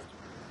involved?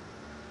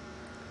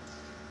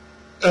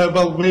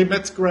 Well, we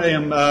met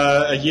Graham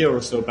a year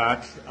or so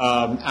back,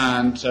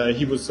 and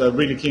he was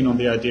really keen on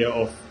the idea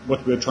of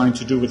what we were trying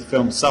to do with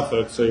Film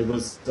Suffolk. So he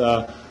was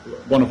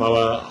one of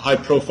our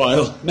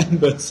high-profile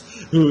members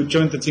who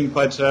joined the team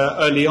quite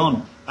early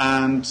on.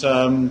 And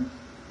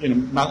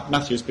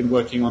Matthew's been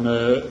working on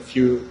a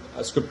few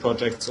script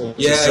projects. Again,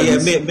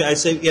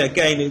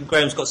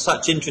 Graham's got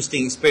such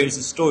interesting experience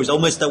and stories. I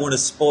almost don't want to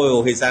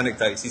spoil his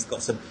anecdotes. He's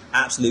got some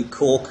absolute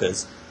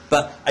corkers.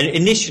 But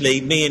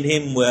initially, me and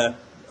him were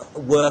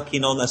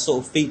working on a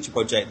sort of feature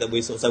project that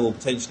we sort of say, well,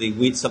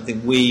 potentially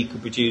something we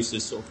could produce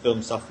as sort of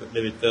Film Suffolk,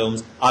 Livid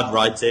Films. I'd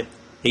write it,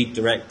 he'd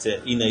direct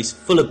it. He's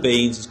full of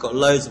beans. He's got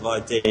loads of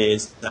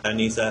ideas, and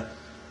he's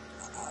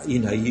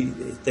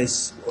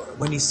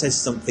when he says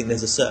something,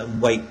 there's a certain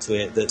weight to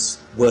it that's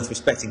worth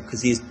respecting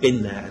because he has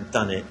been there and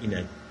done it.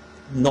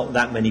 Not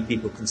that many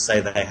people can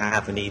say they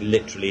have, and he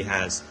literally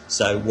has.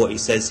 So what he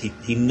says,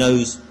 he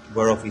knows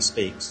whereof he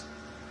speaks.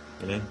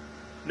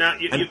 Now,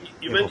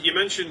 you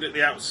mentioned at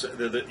the outset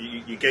that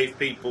you gave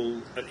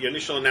people, at the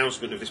initial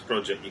announcement of this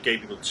project, you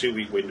gave people a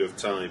 2-week window of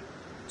time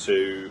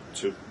to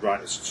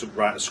write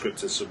a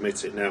script and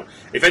submit it. Now,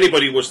 if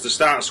anybody was to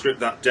start a script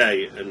that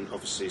day and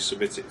obviously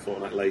submit it a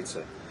fortnight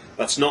later,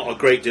 that's not a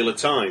great deal of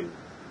time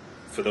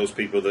for those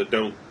people that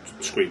don't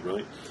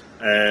screenwrite.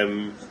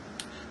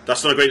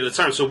 That's not a great deal of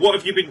time. So what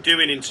have you been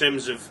doing in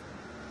terms of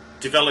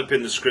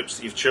developing the scripts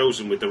that you've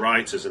chosen with the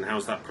writers, and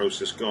how's that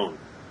process gone?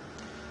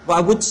 Well,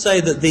 I would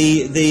say that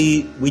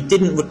we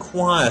didn't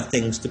require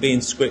things to be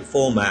in script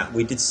format.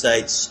 We did say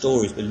it's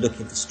stories. We're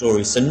looking for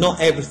stories. So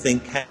not everything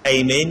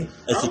came in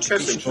as a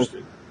traditional.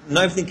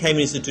 Not everything came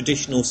in as a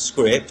traditional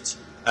script.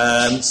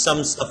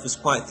 Some stuff was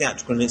quite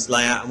theatrical in its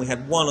layout, and we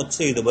had one or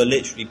two that were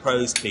literally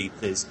prose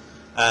pieces.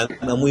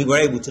 And we were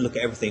able to look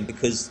at everything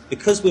because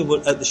we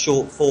were at the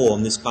short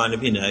form, this kind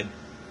of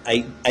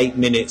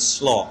 8-minute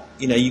slot.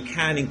 You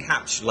can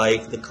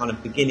encapsulate the kind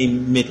of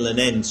beginning, middle, and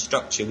end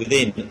structure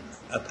within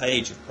a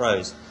page of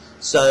prose.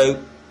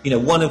 So,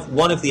 one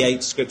of the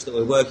 8 scripts that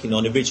we're working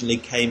on originally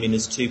came in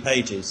as 2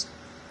 pages.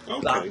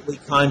 Okay. But we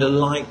kind of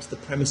liked the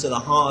premise at the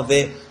heart of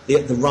it.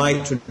 The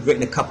writer had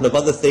written a couple of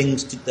other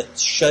things that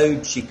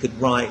showed she could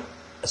write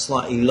a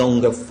slightly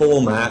longer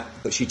format,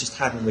 but she just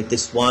hadn't with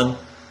this one.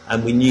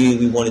 And we knew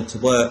we wanted to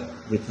work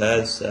with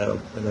her, so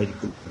a lady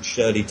called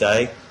Shirley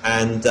Day.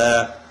 And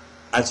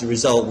as a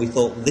result, we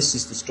thought, well, this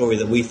is the story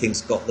that we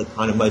think's got the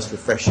kind of most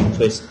refreshing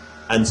twist.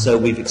 And so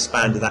we've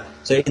expanded that.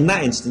 So in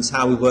that instance,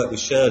 how we worked with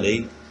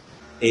Shirley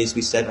is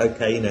we said,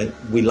 okay,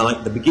 we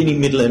like the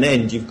beginning, middle, and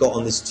end you've got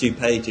on this 2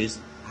 pages.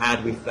 How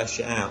do we flesh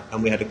it out?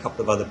 And we had a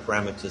couple of other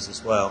parameters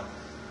as well.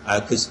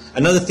 Because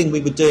another thing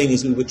we were doing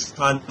is we were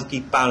trying to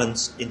keep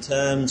balance in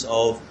terms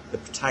of the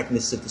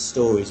protagonists of the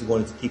stories. We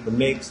wanted to keep a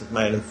mix of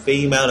male and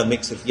female, a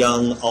mix of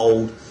young,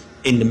 old,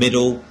 in the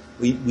middle.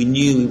 We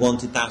knew we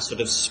wanted that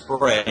sort of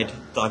spread,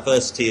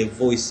 diversity of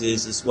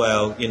voices as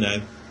well,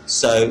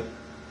 So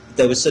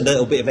there was a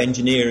little bit of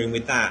engineering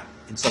with that,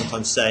 and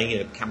sometimes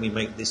saying, can we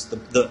make this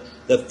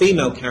the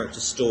female character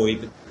story,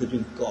 because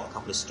we've got a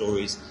couple of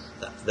stories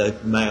that the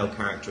male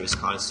character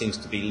seems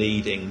to be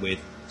leading with.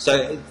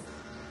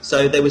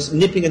 So there was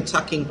nipping and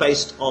tucking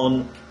based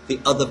on the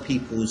other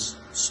people's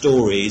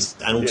stories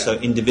and also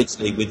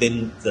individually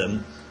within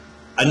them.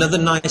 Another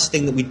nice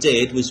thing that we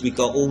did was we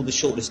got all the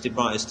shortlisted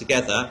writers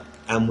together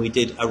and we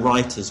did a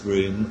writer's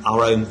room,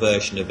 our own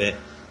version of it,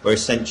 where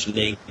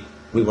essentially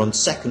we were on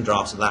second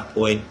drafts at that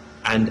point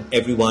and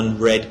everyone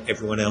read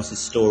everyone else's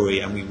story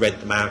and we read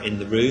them out in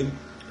the room.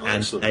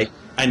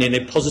 And in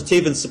a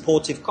positive and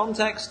supportive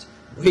context,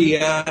 we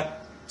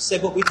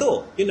said what we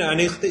thought.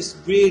 And it's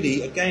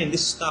really, again,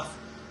 this stuff,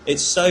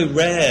 it's so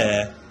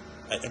rare,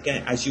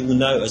 again, as you will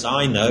know, as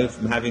I know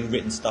from having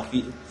written stuff,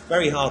 it's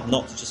very hard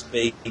not to just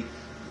be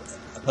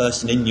a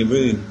person in your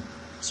room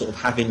sort of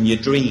having your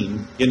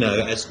dream,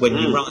 as when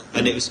you write.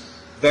 And it was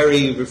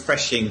very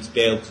refreshing to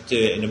be able to do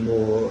it in a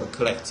more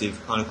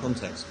collective kind of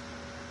context.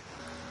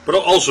 But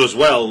also as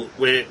well,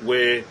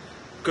 we're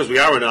because we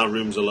are in our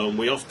rooms alone,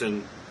 we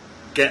often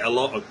get a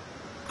lot of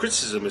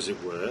criticism, as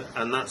it were,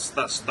 and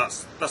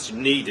that's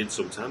needed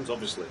sometimes,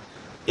 obviously.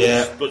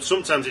 Yeah. But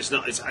sometimes it's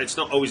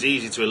not always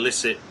easy to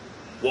elicit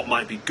what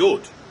might be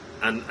good,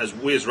 and as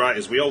we as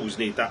writers, we always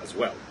need that as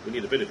well. We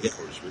need a bit of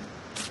encouragement.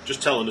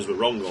 Just telling us we're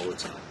wrong all the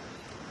time.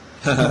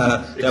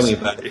 Tell me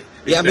about it.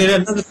 Yeah, I mean,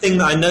 another thing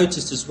that I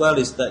noticed as well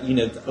is that,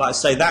 like I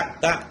say,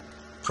 that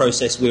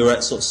process we were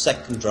at sort of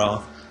second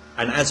draft,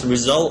 and as a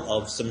result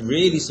of some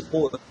really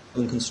supportive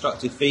and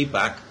constructive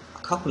feedback, a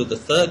couple of the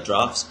third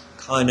drafts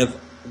kind of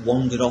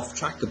wandered off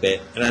track a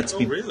bit, and had to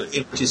be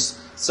really? Which is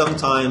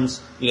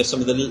sometimes, some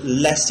of the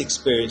less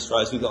experienced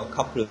writers. We've got a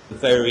couple of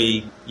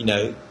very,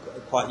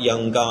 quite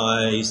young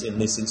guys in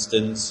this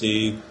instance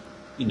who,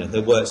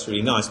 their work's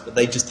really nice, but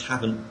they just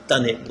haven't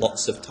done it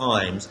lots of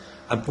times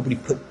and probably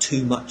put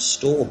too much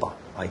store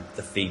by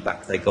the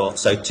feedback they got.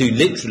 So too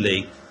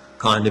literally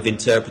kind of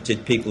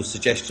interpreted people's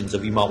suggestions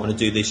of you might want to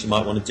do this, you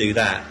might want to do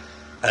that,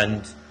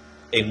 and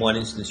in one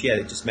instance,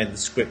 it just meant the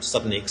script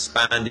suddenly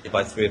expanded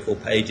by 3 or 4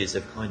 pages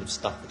of kind of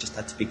stuff that just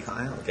had to be cut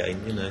out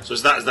again, So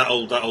is that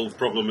old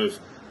problem of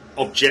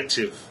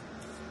objective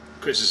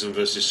criticism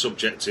versus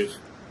subjective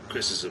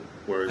criticism,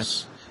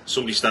 whereas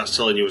somebody starts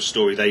telling you a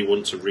story they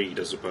want to read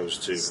as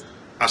opposed to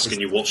asking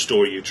you what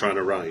story you're trying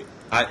to write.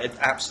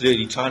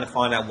 Absolutely, trying to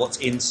find out what's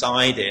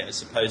inside it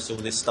as opposed to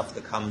all this stuff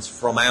that comes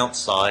from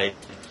outside.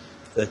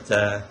 But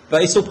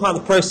it's all part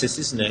of the process,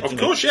 isn't it? Of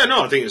course,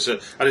 I think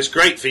and it's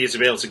great for you to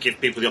be able to give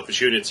people the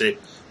opportunity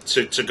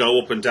to go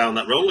up and down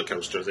that roller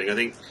coaster. I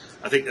think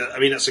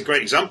that's a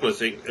great example. I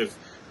think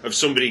of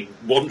somebody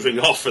wandering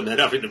off and then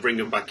having to bring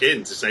them back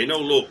in to say, no,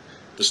 look,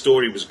 the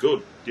story was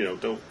good.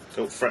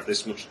 Don't fret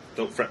this much.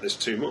 Don't fret this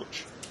too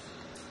much.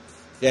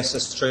 Yes,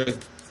 that's true.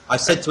 I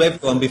said to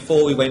everyone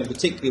before we went,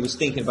 particularly was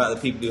thinking about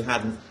the people who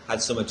hadn't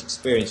had so much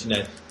experience.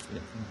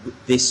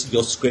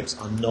 Your scripts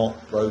are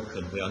not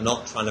broken. We are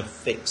not trying to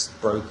fix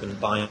broken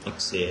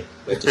bikes here.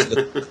 We're just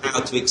looking at how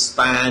to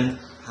expand,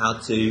 how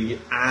to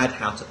add,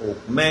 how to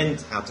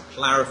augment, how to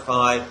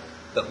clarify.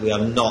 But we're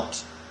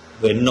not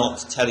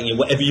telling you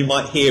whatever you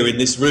might hear in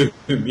this room.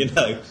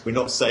 We're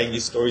not saying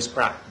your story's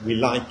crap. We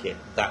like it.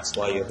 That's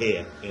why you're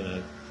here.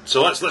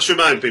 So let's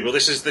remind people.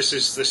 This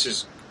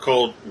is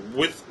called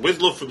With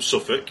Love from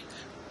Suffolk.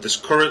 There's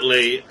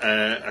currently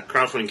a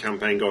crowdfunding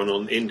campaign going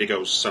on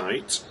Indigo's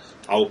site.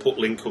 I will put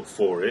link up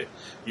for it.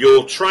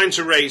 You're trying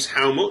to raise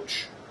how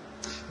much?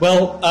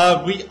 Well,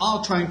 we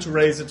are trying to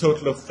raise a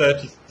total of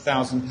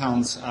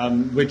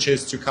 £30,000, which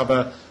is to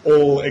cover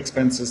all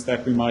expenses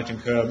that we might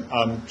incur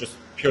just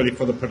purely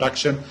for the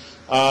production.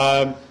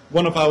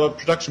 One of our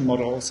production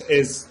models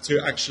is to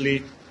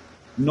actually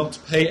not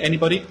pay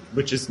anybody,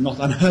 which is not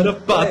unheard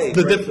of. But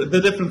the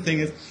different thing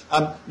is,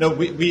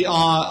 we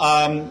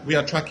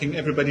are tracking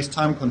everybody's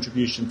time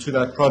contribution to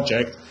that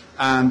project,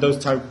 and those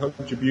time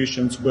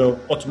contributions will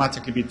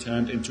automatically be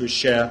turned into a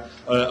share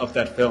of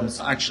that film.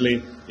 So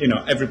actually,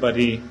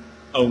 everybody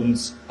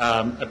owns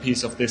a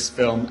piece of this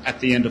film at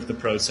the end of the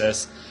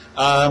process.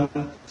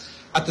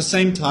 At the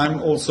same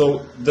time,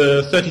 also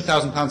the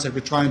 £30,000 that we're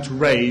trying to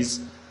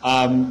raise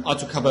are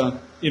to cover,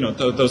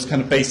 those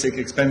kind of basic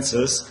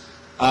expenses.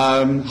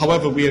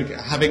 However, we are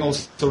having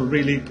also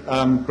really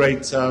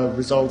great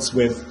results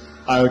with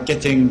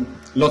getting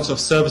lots of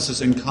services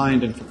in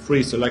kind and for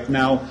free. So like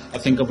now, I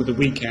think over the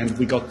weekend,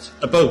 we got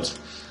a boat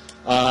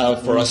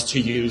for us to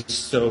use.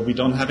 So we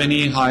don't have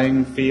any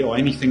hiring fee or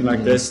anything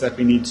like this that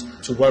we need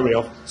to worry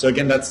of. So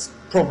again, that's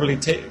probably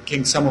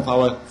taking some of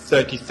our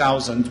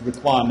 30,000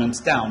 requirements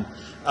down.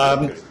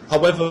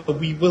 However,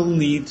 we will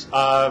need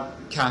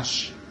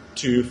cash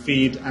to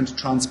feed and to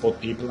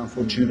transport people.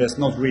 Unfortunately, there's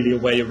not really a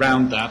way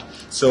around that.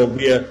 So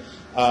we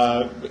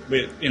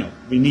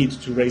need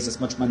to raise as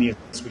much money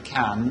as we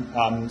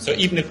can. So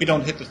even if we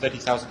don't hit the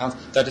 £30,000,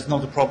 that is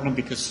not a problem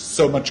because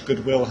so much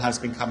goodwill has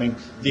been coming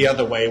the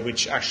other way,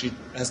 which actually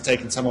has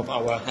taken some of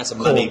our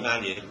money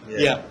value.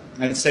 Yeah,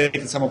 and it's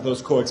taken some of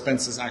those core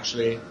expenses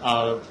actually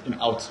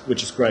out,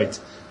 which is great.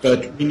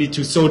 But we need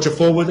to soldier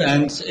forward,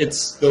 and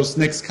those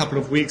next couple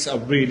of weeks are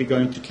really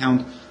going to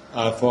count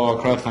for our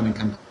crowdfunding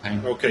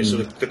campaign. Okay, so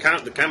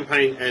the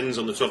campaign ends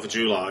on the 12th of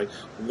July.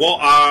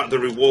 What are the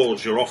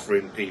rewards you're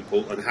offering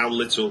people, and how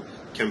little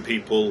can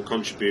people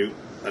contribute,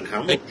 and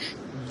how much?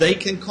 They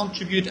can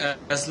contribute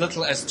as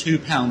little as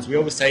 £2. We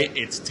always say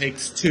it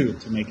takes two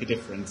to make a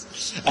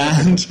difference.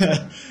 And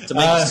to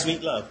make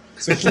sweet love.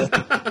 Sweet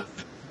love.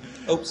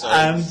 Oh,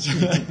 sorry.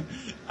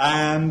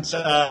 And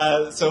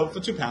so for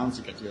 £2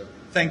 you get your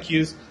thank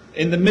yous.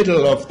 In the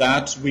middle of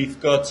that, we've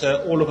got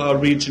all of our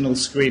regional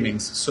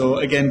screenings. So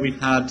again, we've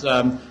had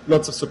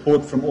lots of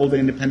support from all the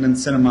independent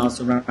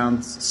cinemas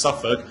around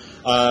Suffolk.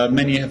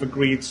 Many have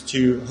agreed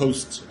to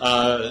host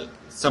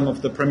some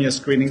of the premiere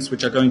screenings,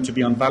 which are going to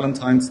be on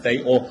Valentine's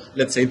Day, or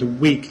let's say the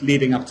week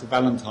leading up to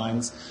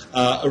Valentine's,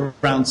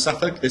 around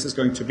Suffolk. This is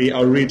going to be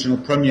our regional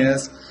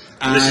premieres.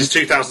 And this is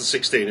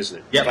 2016, isn't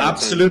it? Yeah,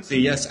 absolutely,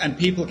 yes. And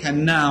people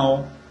can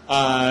now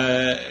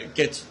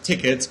get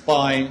tickets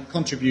by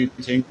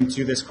contributing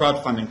to this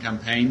crowdfunding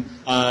campaign.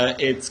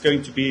 It's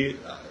going to be,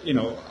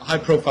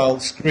 high-profile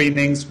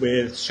screenings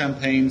with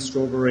champagne,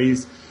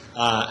 strawberries,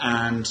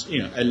 and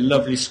a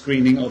lovely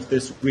screening of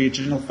this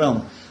regional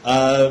film.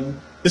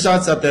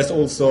 Besides that, there's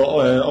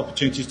also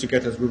opportunities to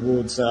get as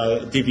rewards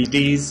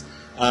DVDs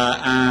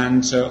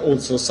and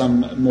also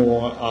some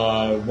more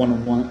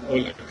one-on-one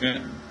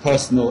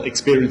personal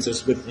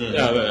experiences with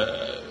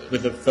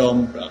the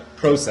film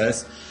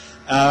process.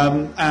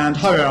 And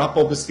higher up,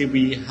 obviously,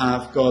 we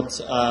have got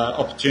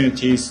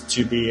opportunities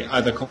to be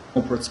either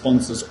corporate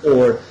sponsors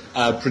or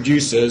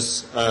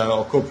producers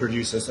or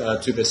co-producers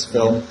to this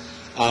film.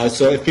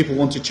 So if people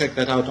want to check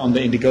that out on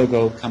the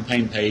Indiegogo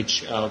campaign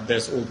page,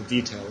 there's all the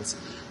details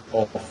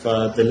of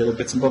the little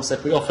bits and bobs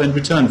that we offer in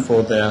return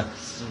for their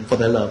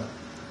love.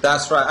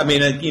 That's right. I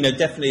mean,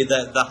 definitely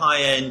the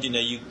high end,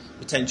 you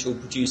potential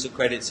producer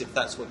credits if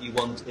that's what you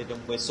wanted,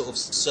 and we're sort of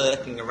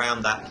circling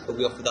around that, but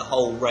we offer the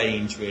whole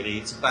range really.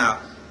 It's about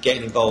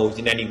getting involved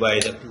in any way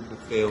that people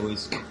feel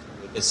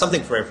there's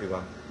something for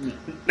everyone.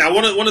 Now,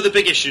 one of the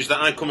big issues that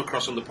I come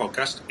across on the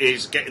podcast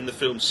is getting the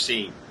film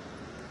seen.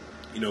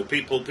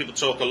 People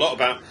talk a lot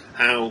about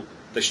how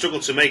they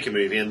struggle to make a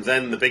movie, and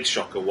then the big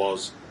shocker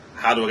was,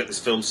 how do I get this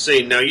film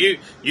seen? Now, you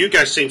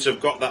guys seem to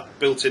have got that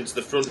built into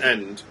the front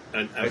end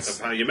of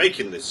how you're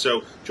making this.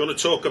 So, do you want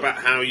to talk about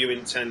how you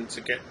intend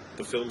to get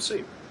the film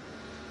seen?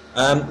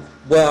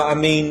 Well, I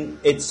mean,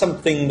 it's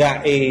something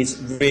that is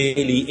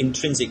really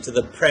intrinsic to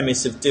the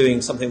premise of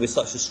doing something with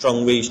such a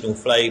strong regional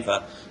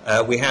flavour.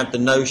 We had the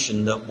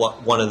notion that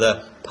one of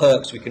the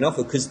perks we can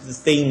offer, because the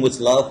theme was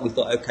love, we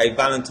thought, okay,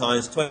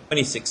 Valentine's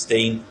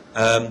 2016,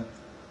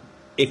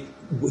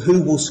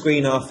 who will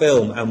screen our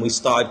film? And we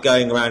started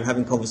going around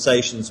having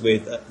conversations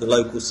with the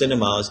local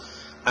cinemas,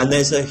 and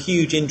there's a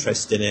huge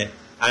interest in it,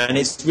 and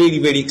it's really,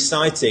 really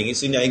exciting.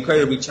 It's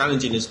incredibly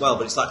challenging as well,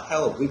 but it's like,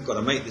 hell, we've got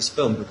to make this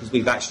film because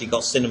we've actually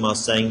got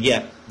cinemas saying,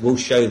 yeah, we'll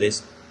show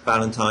this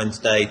Valentine's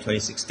Day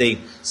 2016.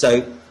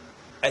 So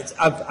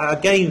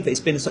again,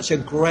 it's been such a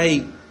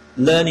great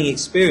learning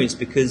experience,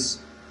 because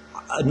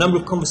a number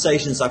of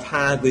conversations I've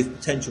had with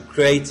potential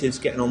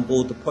creatives getting on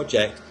board the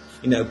project,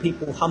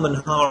 people hum and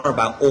ha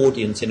about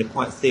audience in a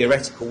quite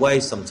theoretical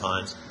way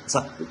sometimes. It's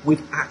like,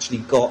 we've actually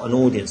got an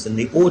audience, and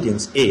the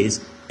audience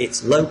is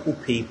It's local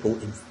people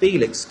in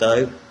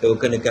Felixstowe who are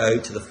going to go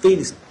to the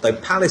Felixstowe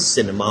Palace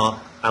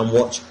Cinema and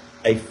watch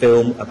a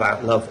film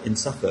about love in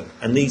Suffolk.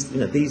 And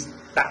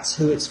that's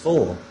who it's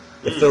for.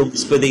 The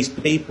film's for these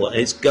people, and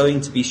it's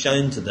going to be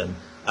shown to them.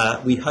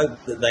 We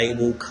hope that they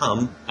will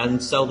come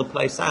and sell the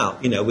place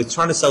out. We're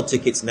trying to sell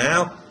tickets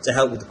now to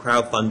help with the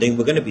crowdfunding.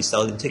 We're going to be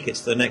selling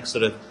tickets for the next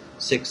sort of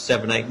 6,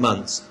 7, 8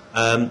 months.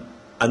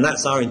 And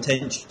that's our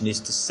intention, is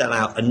to sell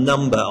out a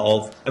number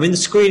of... the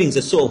screenings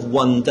are sort of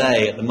one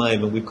day at the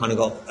moment. We've kind of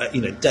got,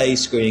 day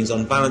screenings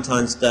on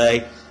Valentine's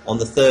Day, on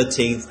the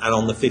 13th and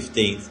on the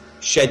 15th,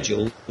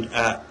 scheduled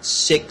at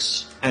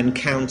 6 and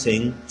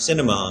counting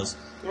cinemas.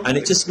 Okay. And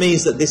it just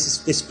means that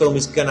this film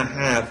is going to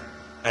have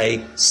a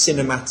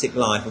cinematic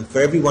life. And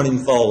for everyone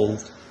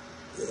involved,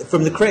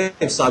 from the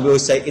creative side, we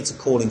always say it's a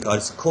calling card.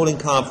 It's a calling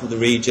card for the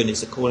region.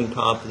 It's a calling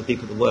card for the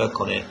people that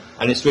work on it.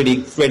 And it's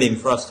really thrilling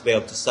for us to be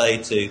able to say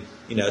to...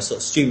 a sort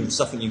of student at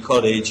Suffolk New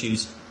College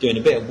who's doing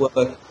a bit of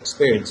work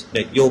experience,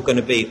 you're going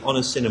to be on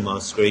a cinema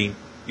screen,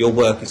 your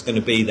work is going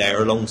to be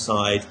there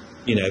alongside,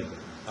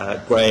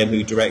 Graham,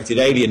 who directed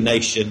Alien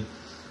Nation.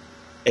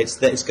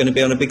 It's going to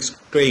be on a big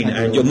screen,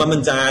 and your mum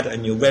and dad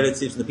and your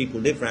relatives and the people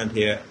who live around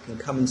here can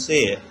come and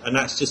see it, and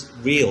that's just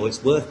real.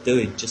 It's worth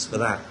doing just for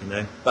that,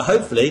 But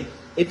hopefully,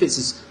 if it's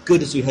as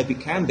good as we hope it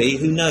can be,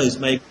 who knows,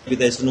 maybe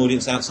there's an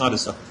audience outside of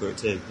Suffolk for it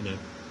too,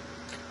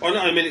 Well,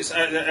 no, it's...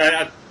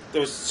 there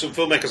was some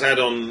filmmakers I had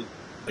on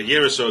a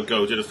year or so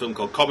ago did a film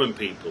called Common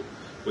People,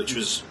 which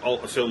was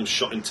a film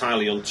shot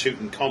entirely on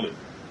Tutankhamun,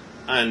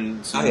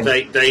 and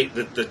they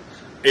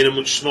in a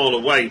much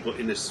smaller way, but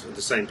in the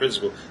same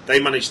principle, they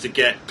managed to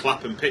get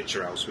Clapham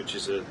Picture House, which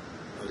is an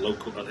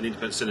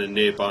independent cinema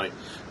nearby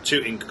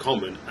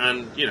Tutankhamun,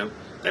 and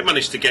they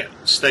managed to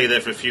stay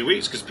there for a few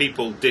weeks because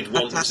people did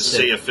want to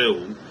see a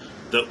film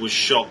that was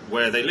shot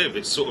where they live.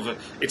 It's sort of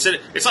it's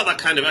like that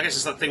kind of, I guess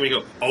it's that thing where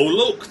you go, oh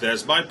look,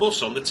 there's my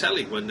bus on the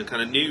telly, when the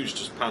kind of news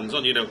just pans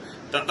on.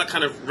 That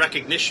kind of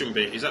recognition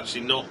bit is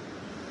actually not.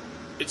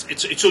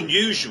 It's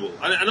unusual,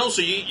 and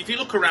also if you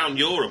look around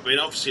Europe,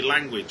 obviously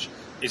language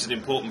is an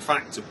important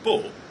factor,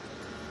 but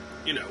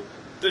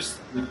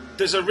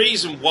there's a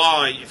reason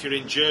why if you're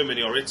in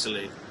Germany or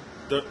Italy,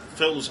 that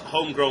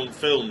homegrown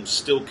films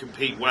still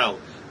compete well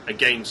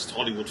against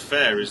Hollywood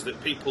fare, is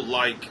that people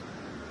like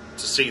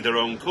to see their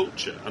own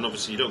culture, and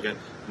obviously you don't get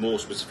more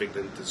specific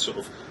than the sort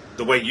of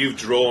the way you've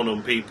drawn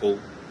on people,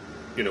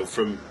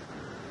 from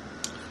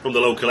the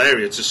local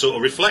area to sort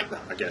of reflect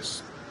that, I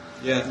guess.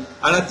 Yeah,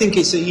 and I think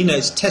it's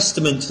it's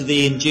testament to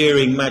the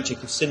enduring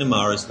magic of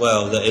cinema as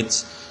well, that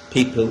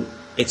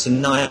it's a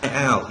night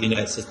out,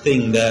 it's a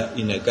thing that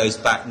goes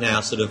back now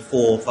sort of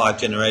 4 or 5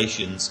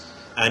 generations,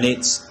 and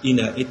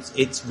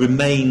it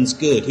remains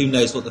good. Who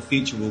knows what the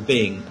future will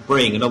bring,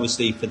 and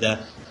obviously for the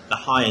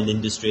high-end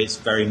industry, it's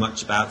very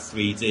much about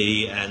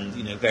 3D and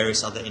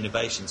various other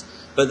innovations.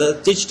 But the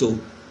digital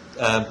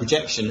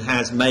projection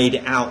has made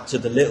it out to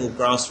the little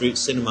grassroots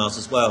cinemas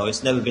as well.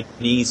 It's never been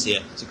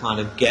easier to kind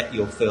of get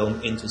your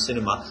film into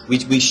cinema.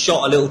 We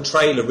shot a little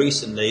trailer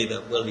recently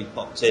that Willie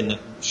popped in,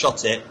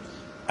 shot it,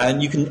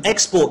 and you can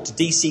export to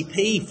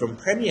DCP from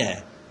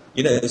Premiere.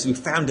 So we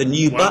found a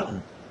new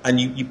button, and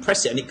you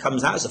press it and it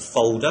comes out as a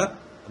folder.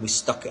 We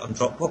stuck it on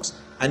Dropbox,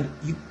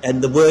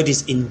 and the word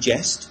is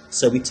ingest.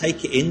 So we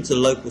take it into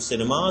local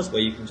cinemas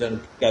where you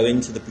can go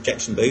into the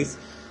projection booth.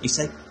 You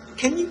say,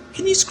 "Can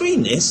you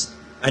screen this?"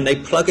 And they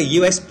plug a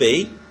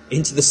USB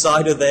into the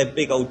side of their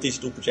big old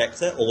digital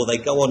projector, or they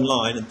go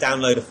online and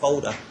download a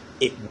folder.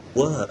 It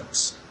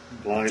works.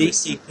 Blimey.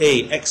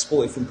 DCP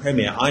exported from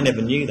Premiere. I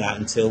never knew that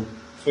until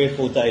 3 or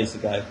 4 days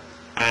ago,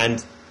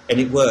 and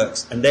it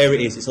works. And there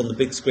it is. It's on the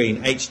big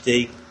screen,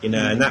 HD. And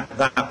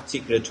that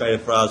particular trailer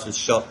for ours was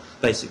shot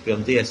basically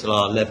on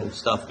DSLR level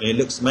stuff, and it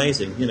looks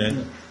amazing,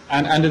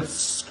 And it's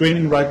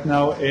screening right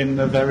now in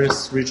the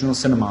various regional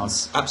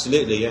cinemas.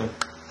 Absolutely, yeah.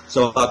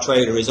 So our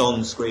trailer is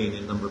on screen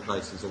in a number of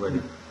places already.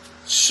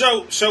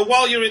 So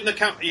while you're in the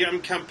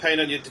campaign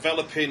and you're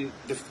developing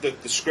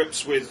the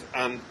scripts with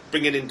and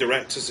bringing in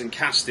directors and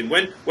casting,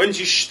 when do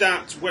you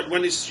start?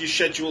 When is you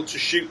scheduled to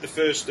shoot the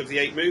first of the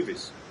 8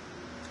 movies?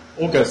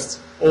 August,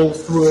 all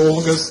through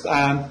August,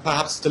 and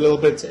perhaps a little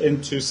bit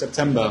into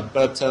September.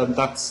 But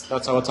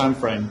that's our time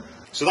frame.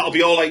 So that'll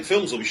be all 8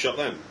 films will be shot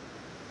then?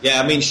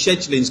 Yeah,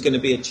 scheduling is going to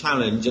be a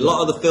challenge. A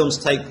lot of the films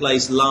take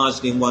place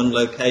largely in one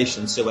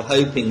location, so we're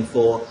hoping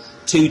for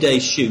 2-day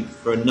shoot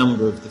for a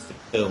number of the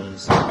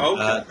films.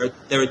 Okay.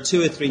 There are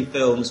 2 or 3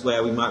 films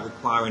where we might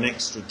require an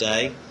extra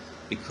day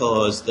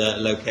because the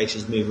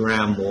locations move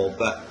around more,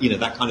 but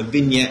that kind of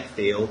vignette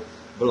feel.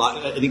 But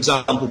like an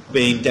example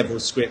being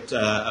Devil's script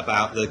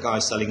about the guy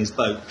selling his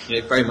boat.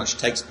 It very much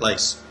takes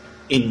place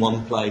in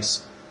one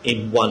place,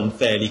 in one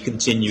fairly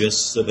continuous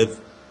sort of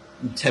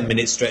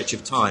 10-minute stretch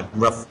of time,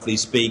 roughly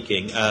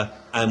speaking,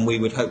 and we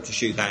would hope to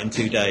shoot that in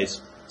 2 days.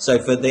 So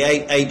for the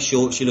 8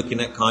 shorts, you're looking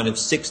at kind of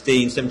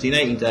 16, 17,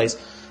 18 days.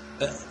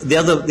 The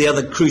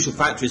other crucial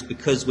factor is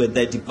because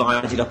they're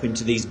divided up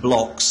into these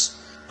blocks,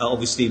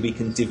 obviously we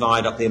can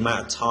divide up the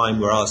amount of time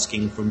we're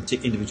asking from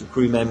individual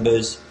crew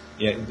members.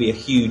 it would be a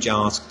huge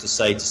ask to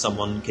say to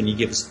someone, can you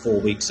give us 4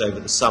 weeks over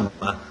the summer?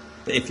 But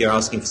if you're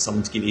asking for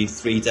someone to give you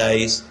 3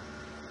 days,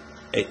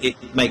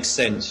 it makes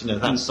sense.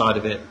 That side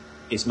of it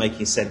is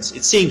making sense.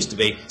 It seems to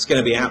be. It's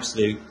going to be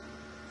absolute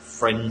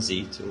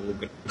frenzy to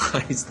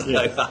organise that.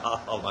 Yeah.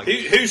 Oh my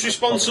Who's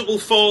responsible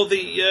for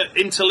the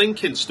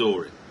interlinking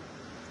story?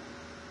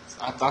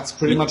 That's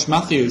pretty much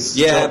Matthew's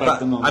Yeah, job at but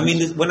the moment. I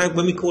mean,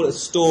 when we call it a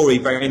story,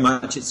 very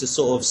much it's a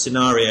sort of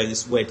scenario.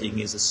 This wedding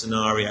is a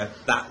scenario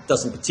that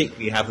doesn't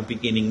particularly have a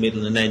beginning,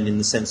 middle, and end in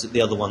the sense that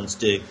the other ones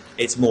do.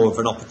 It's more of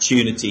an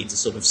opportunity to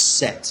sort of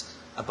set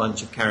a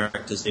bunch of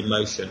characters in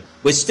motion.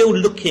 We're still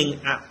looking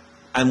at,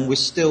 and we're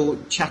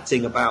still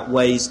chatting about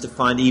ways to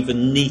find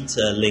even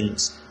neater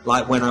links.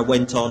 Like when I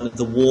went on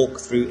the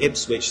walk through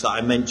Ipswich that I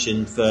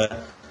mentioned for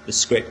the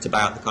script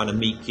about the kind of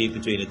meet cute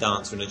between a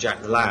dancer and a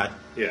Jack the Lad.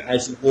 Yeah.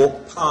 As you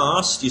walk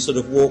past, you sort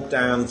of walk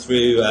down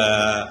through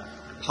a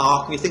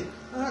park and you think,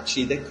 oh,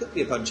 actually, there could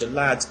be a bunch of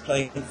lads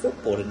playing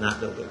football in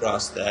that little bit of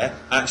grass there.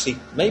 Actually,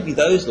 maybe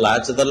those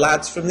lads are the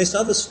lads from this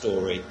other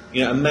story.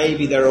 And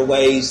maybe there are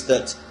ways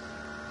that,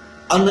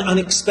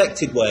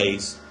 unexpected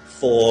ways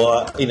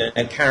for,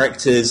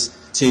 characters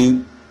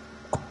to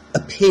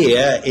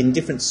appear in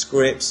different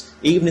scripts,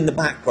 even in the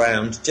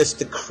background, just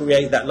to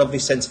create that lovely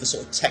sense of a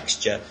sort of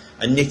texture,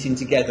 a knitting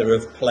together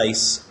of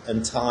place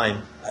and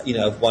time,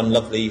 of one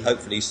lovely,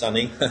 hopefully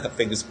sunny,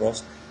 fingers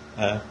crossed,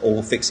 or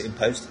we'll fix it in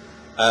post,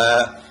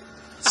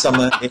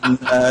 summer in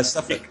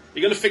Suffolk.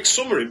 You're going to fix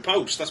summer in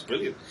post? That's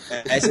brilliant.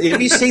 Have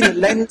you seen the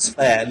lens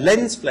flare?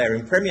 Lens flare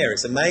in Premiere,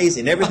 it's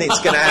amazing. Everything's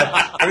going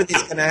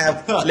to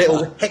have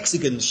little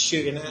hexagons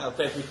shooting out of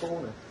every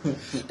corner.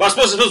 But I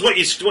suppose what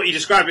you're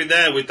describing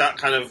there with that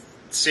kind of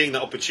seeing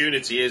that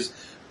opportunity is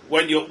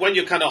when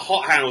you're kind of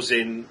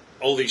hothousing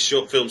all these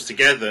short films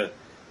together.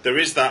 There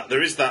is that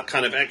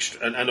kind of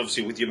extra, and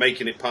obviously with you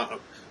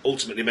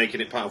ultimately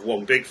making it part of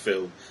one big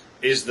film,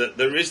 is that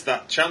there is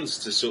that chance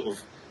to sort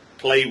of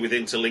play with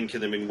interlinking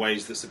them in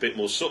ways that's a bit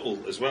more subtle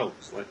as well.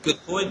 Good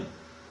point.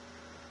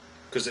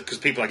 Because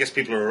people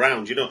are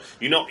around.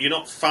 You're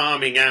not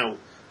farming out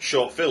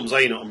short films,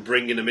 are you not, and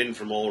bringing them in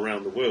from all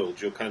around the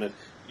world. You're kind of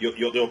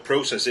your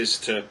process is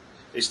to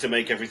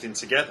make everything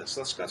together.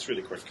 So that's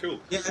really quite cool.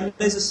 Yeah, and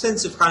there's a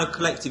sense of kind of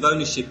collective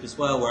ownership as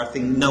well, where I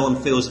think no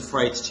one feels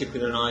afraid to chip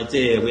in an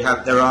idea.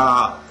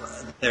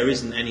 There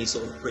isn't any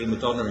sort of prima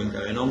donnaing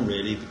going on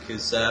really,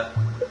 because I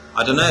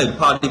don't know,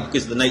 partly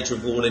because of the nature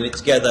of all in it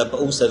together, but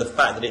also the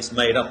fact that it's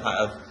made up out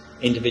of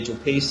individual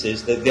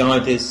pieces. The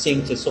ideas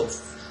seem to sort of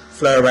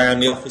flow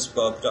around the office. We've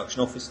got a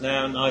production office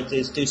now, and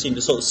ideas do seem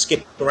to sort of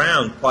skip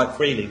around quite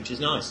freely, which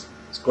is nice.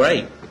 It's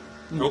great.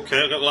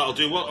 Okay, I'll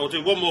do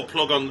one more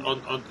plug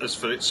on as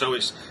for it. So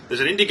there's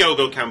an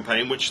Indiegogo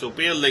campaign which there'll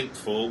be a link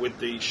for with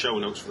the show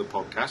notes for the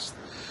podcast.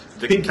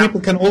 People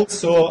can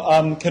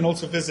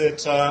also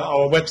visit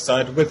our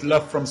website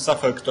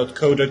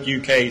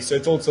withlovefromsuffolk.co.uk. So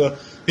it's also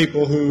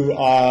people who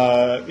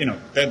are,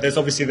 there's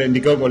obviously the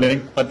Indiegogo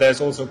link, but there's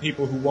also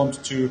people who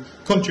want to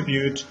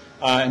contribute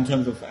in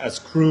terms of as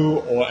crew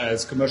or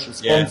as commercial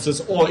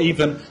sponsors, or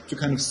even to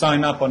kind of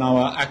sign up on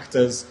our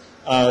actors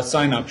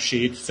sign-up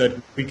sheet so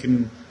that we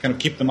can kind of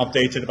keep them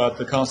updated about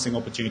the casting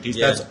opportunities.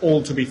 Yeah. That's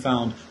all to be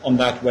found on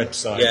that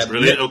website. Yeah,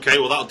 brilliant. Okay,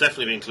 well that'll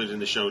definitely be included in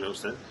the show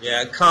notes then.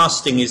 Yeah,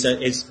 casting is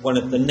one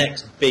of the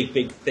next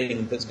big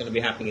thing that's going to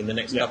be happening in the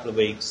next couple of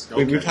weeks.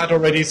 Okay. We've had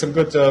already some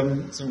good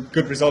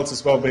results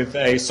as well with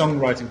a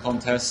songwriting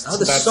contest. Oh,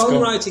 the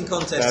songwriting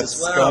contest as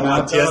well. Gone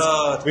out,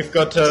 yes. We've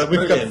got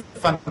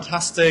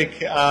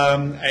fantastic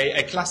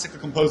a classical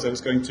composer who's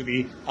going to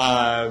be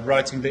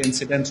writing the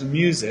incidental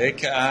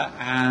music,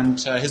 and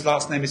his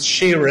last name is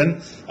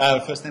Sheeran.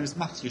 First name is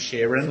Matthew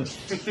Sheeran.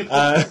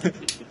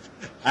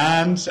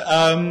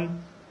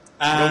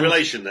 No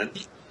relation then?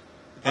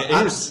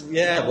 It is.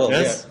 Yeah, well,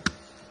 yes.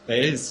 Yeah.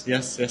 It is.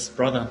 Yes,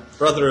 brother.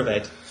 Brother of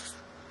Ed.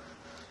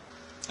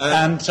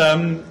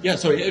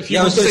 Sorry, if you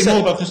want to say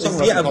more about the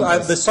songwriting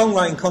contest. The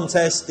songwriting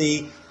contest,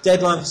 the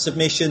deadline for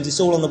submissions, it's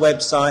all on the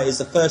website. It's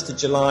the 1st of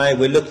July.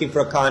 We're looking for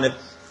a kind of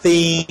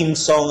theme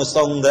song, a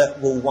song that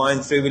will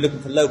wind through. We're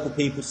looking for local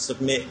people to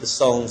submit the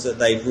songs that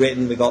they've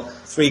written. We've got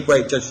 3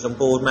 great judges on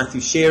board: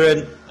 Matthew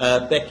Sheeran,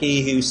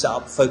 Becky, who set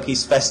up Folk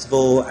East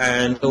Festival,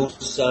 and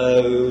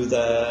also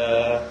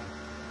the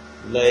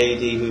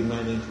lady who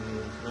manages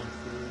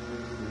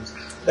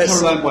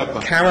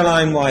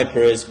Caroline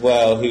Wiper as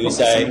well, who's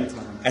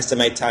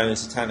Estimate Talent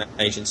as a talent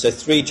agent. So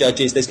 3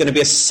 judges. There's going to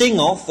be a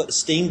sing-off at the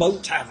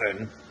Steamboat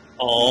Tavern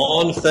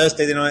on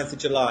Thursday the 9th of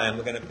July, and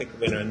we're going to pick a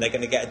winner, and they're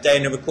going to get a day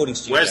in a recording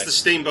studio. Where's the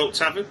Steamboat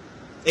Tavern?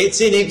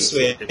 It's in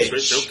Ipswich.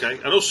 Ipswich,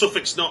 okay. I know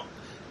Suffolk's not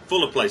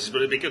full of places, but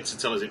it'd be good to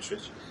tell us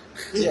Ipswich.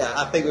 Yeah,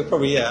 I think we're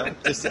probably,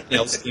 just the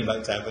old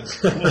Steamboat Tavern.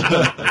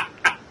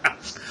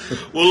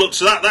 Well, look,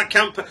 so that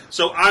campaign.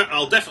 So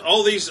I'll definitely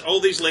all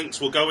these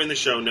links will go in the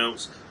show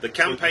notes. The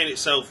campaign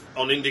itself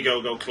on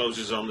Indiegogo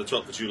closes on the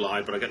 12th of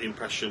July, but I get the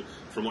impression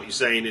from what you're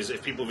saying is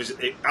if people visit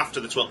it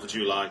after the 12th of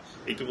July,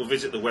 if people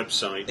visit the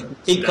website,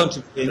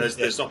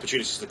 there's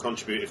opportunities to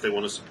contribute if they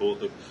want to support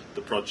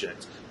the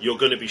project. You're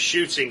going to be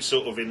shooting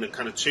sort of in the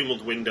kind of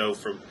 2-month window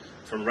from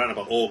from around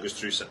about August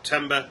through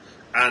September.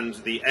 And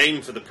the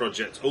aim for the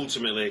project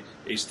ultimately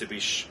is to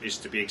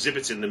be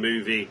exhibiting the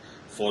movie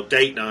for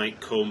date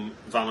night come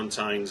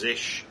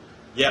Valentine's-ish,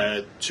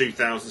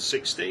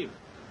 2016.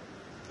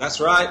 That's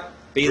right.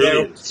 Be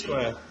Brilliant. there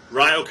square.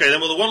 Right, okay.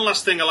 Then, well, the one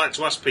last thing I like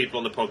to ask people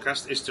on the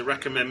podcast is to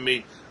recommend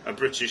me a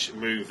British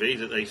movie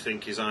that they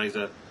think is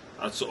either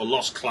a sort of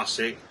lost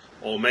classic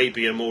or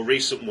maybe a more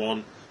recent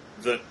one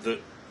that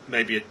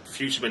maybe a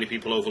few too many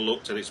people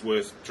overlooked and it's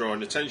worth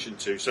drawing attention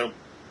to. So,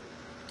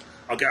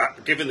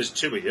 given there's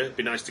two of you, it'd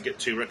be nice to get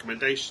two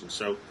recommendations.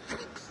 So,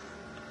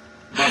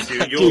 Matthew,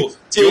 Julie's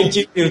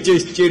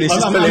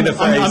just pulling the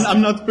face.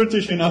 I'm not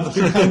British enough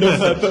to kind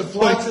of...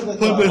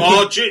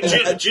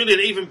 Julien,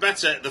 even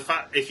better, the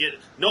fact if you're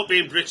not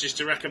being British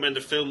to recommend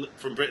a film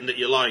from Britain that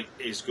you like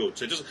is good.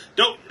 So just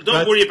don't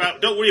worry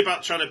about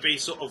trying to be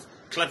sort of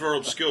clever or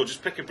obscure.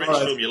 Just pick a British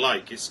film you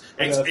like. This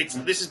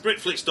is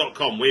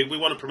Britflix.com. We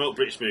want to promote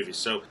British movies.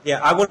 So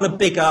yeah, I want to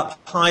big up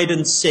Hide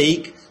and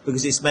Seek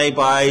because it's made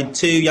by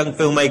two young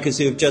filmmakers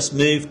who have just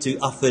moved to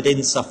Ufford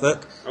in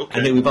Suffolk,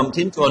 and who we bumped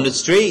into on the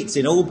streets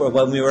in Aldborough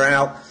when we were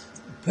out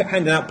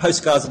handing out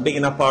postcards and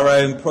bigging up our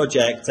own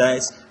project.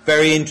 It's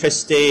very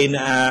interesting,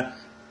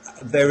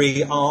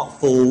 very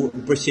artful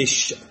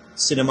British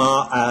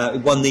cinema.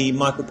 It won the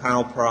Michael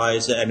Powell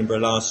Prize at Edinburgh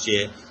last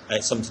year.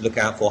 It's something to look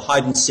out for.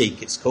 Hide and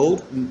Seek, it's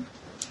called.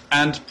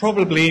 And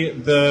probably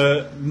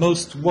the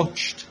most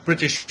watched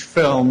British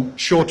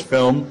short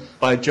film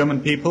by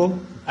German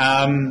people,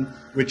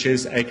 which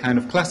is a kind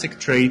of classic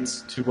treat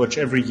to watch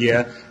every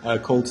year,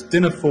 called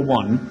Dinner for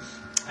One,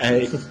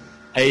 a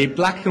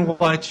black and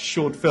white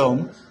short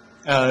film,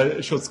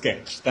 short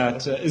sketch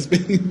that is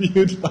being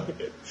viewed by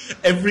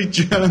every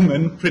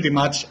German pretty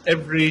much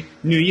every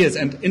New Year's.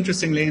 And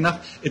interestingly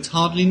enough, it's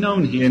hardly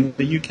known here in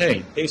the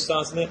UK. Who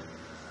stars in it?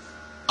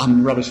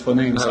 I'm rubbish for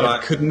names, so I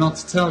could not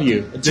tell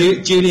you.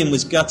 Julien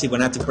was gutted when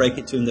I had to break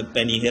it to him that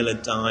Benny Hill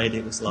had died.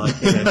 It was like,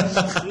 you know.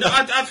 No,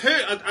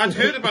 I'd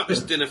heard about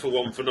this Dinner for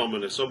One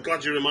phenomenon, so I'm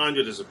glad you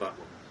reminded us of that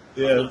one.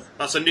 Yeah,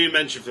 that's a new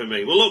mention for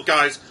me. Well, look,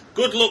 guys,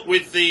 good luck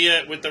with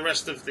the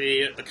rest of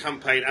the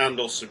campaign and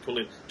also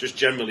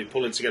generally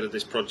pulling together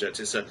this project.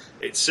 It's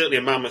certainly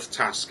a mammoth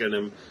task,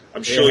 and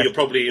I'm sure you'll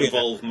probably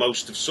involve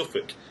most of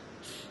Suffolk.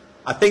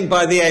 I think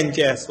by the end,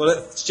 yes.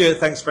 Well, Stuart,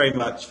 thanks very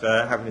much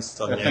for having us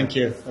on. Thank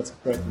you. That's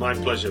great. My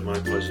pleasure.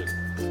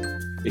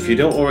 If you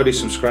don't already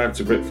subscribe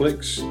to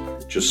Britflix,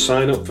 just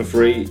sign up for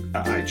free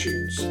at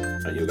iTunes,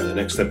 and you'll get the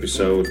next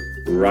episode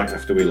right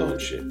after we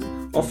launch it.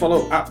 Or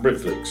follow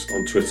 @Britflix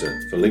on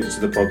Twitter for links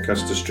to the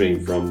podcast to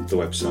stream from the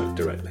website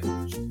directly.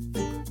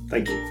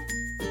 Thank you.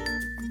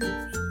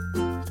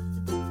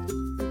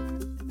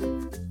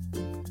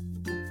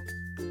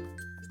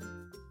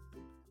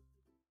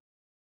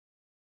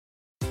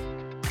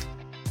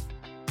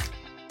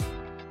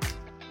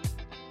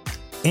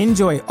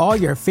 Enjoy all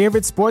your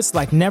favorite sports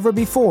like never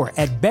before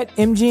at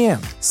BetMGM.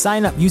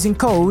 Sign up using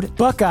code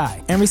Buckeye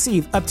and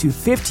receive up to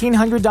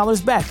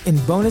 $1,500 back in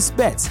bonus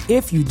bets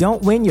if you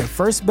don't win your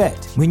first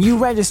bet. When you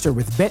register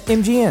with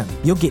BetMGM,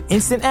 you'll get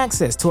instant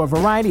access to a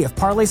variety of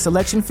parlay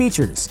selection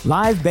features,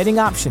 live betting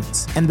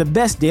options, and the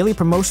best daily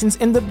promotions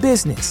in the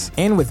business.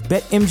 And with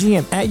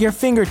BetMGM at your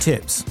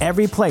fingertips,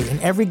 every play and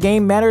every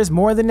game matters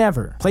more than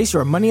ever. Place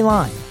your money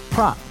line,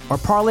 prop, or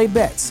parlay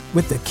bets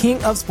with the king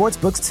of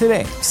sportsbooks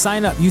today.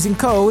 Sign up using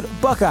code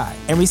Buckeye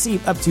and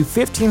receive up to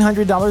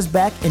 $1,500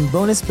 back in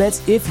bonus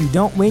bets if you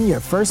don't win your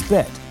first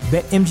bet.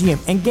 BetMGM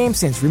and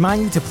GameSense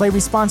remind you to play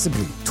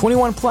responsibly.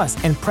 21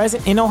 plus and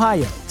present in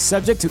Ohio,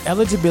 subject to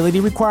eligibility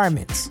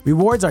requirements.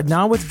 Rewards are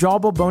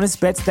non-withdrawable bonus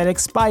bets that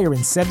expire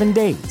in 7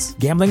 days.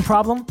 Gambling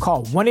problem?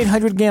 Call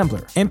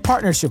 1-800-GAMBLER in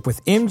partnership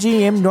with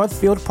MGM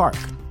Northfield Park.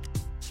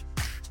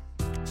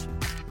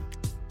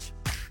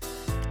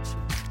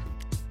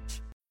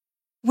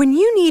 When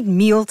you need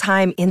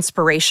mealtime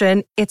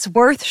inspiration, it's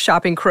worth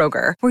shopping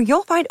Kroger, where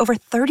you'll find over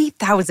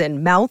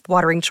 30,000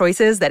 mouth-watering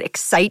choices that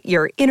excite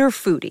your inner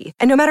foodie.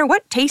 And no matter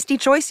what tasty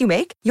choice you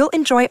make, you'll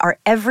enjoy our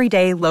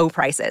everyday low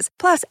prices,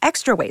 plus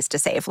extra ways to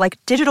save, like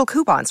digital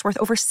coupons worth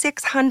over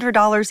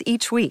 $600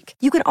 each week.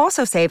 You can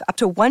also save up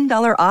to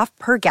 $1 off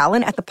per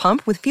gallon at the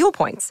pump with fuel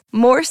points.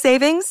 More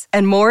savings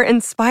and more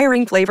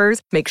inspiring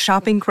flavors make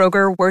shopping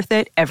Kroger worth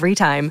it every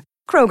time.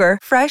 Kroger,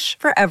 fresh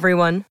for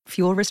everyone.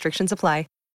 Fuel restrictions apply.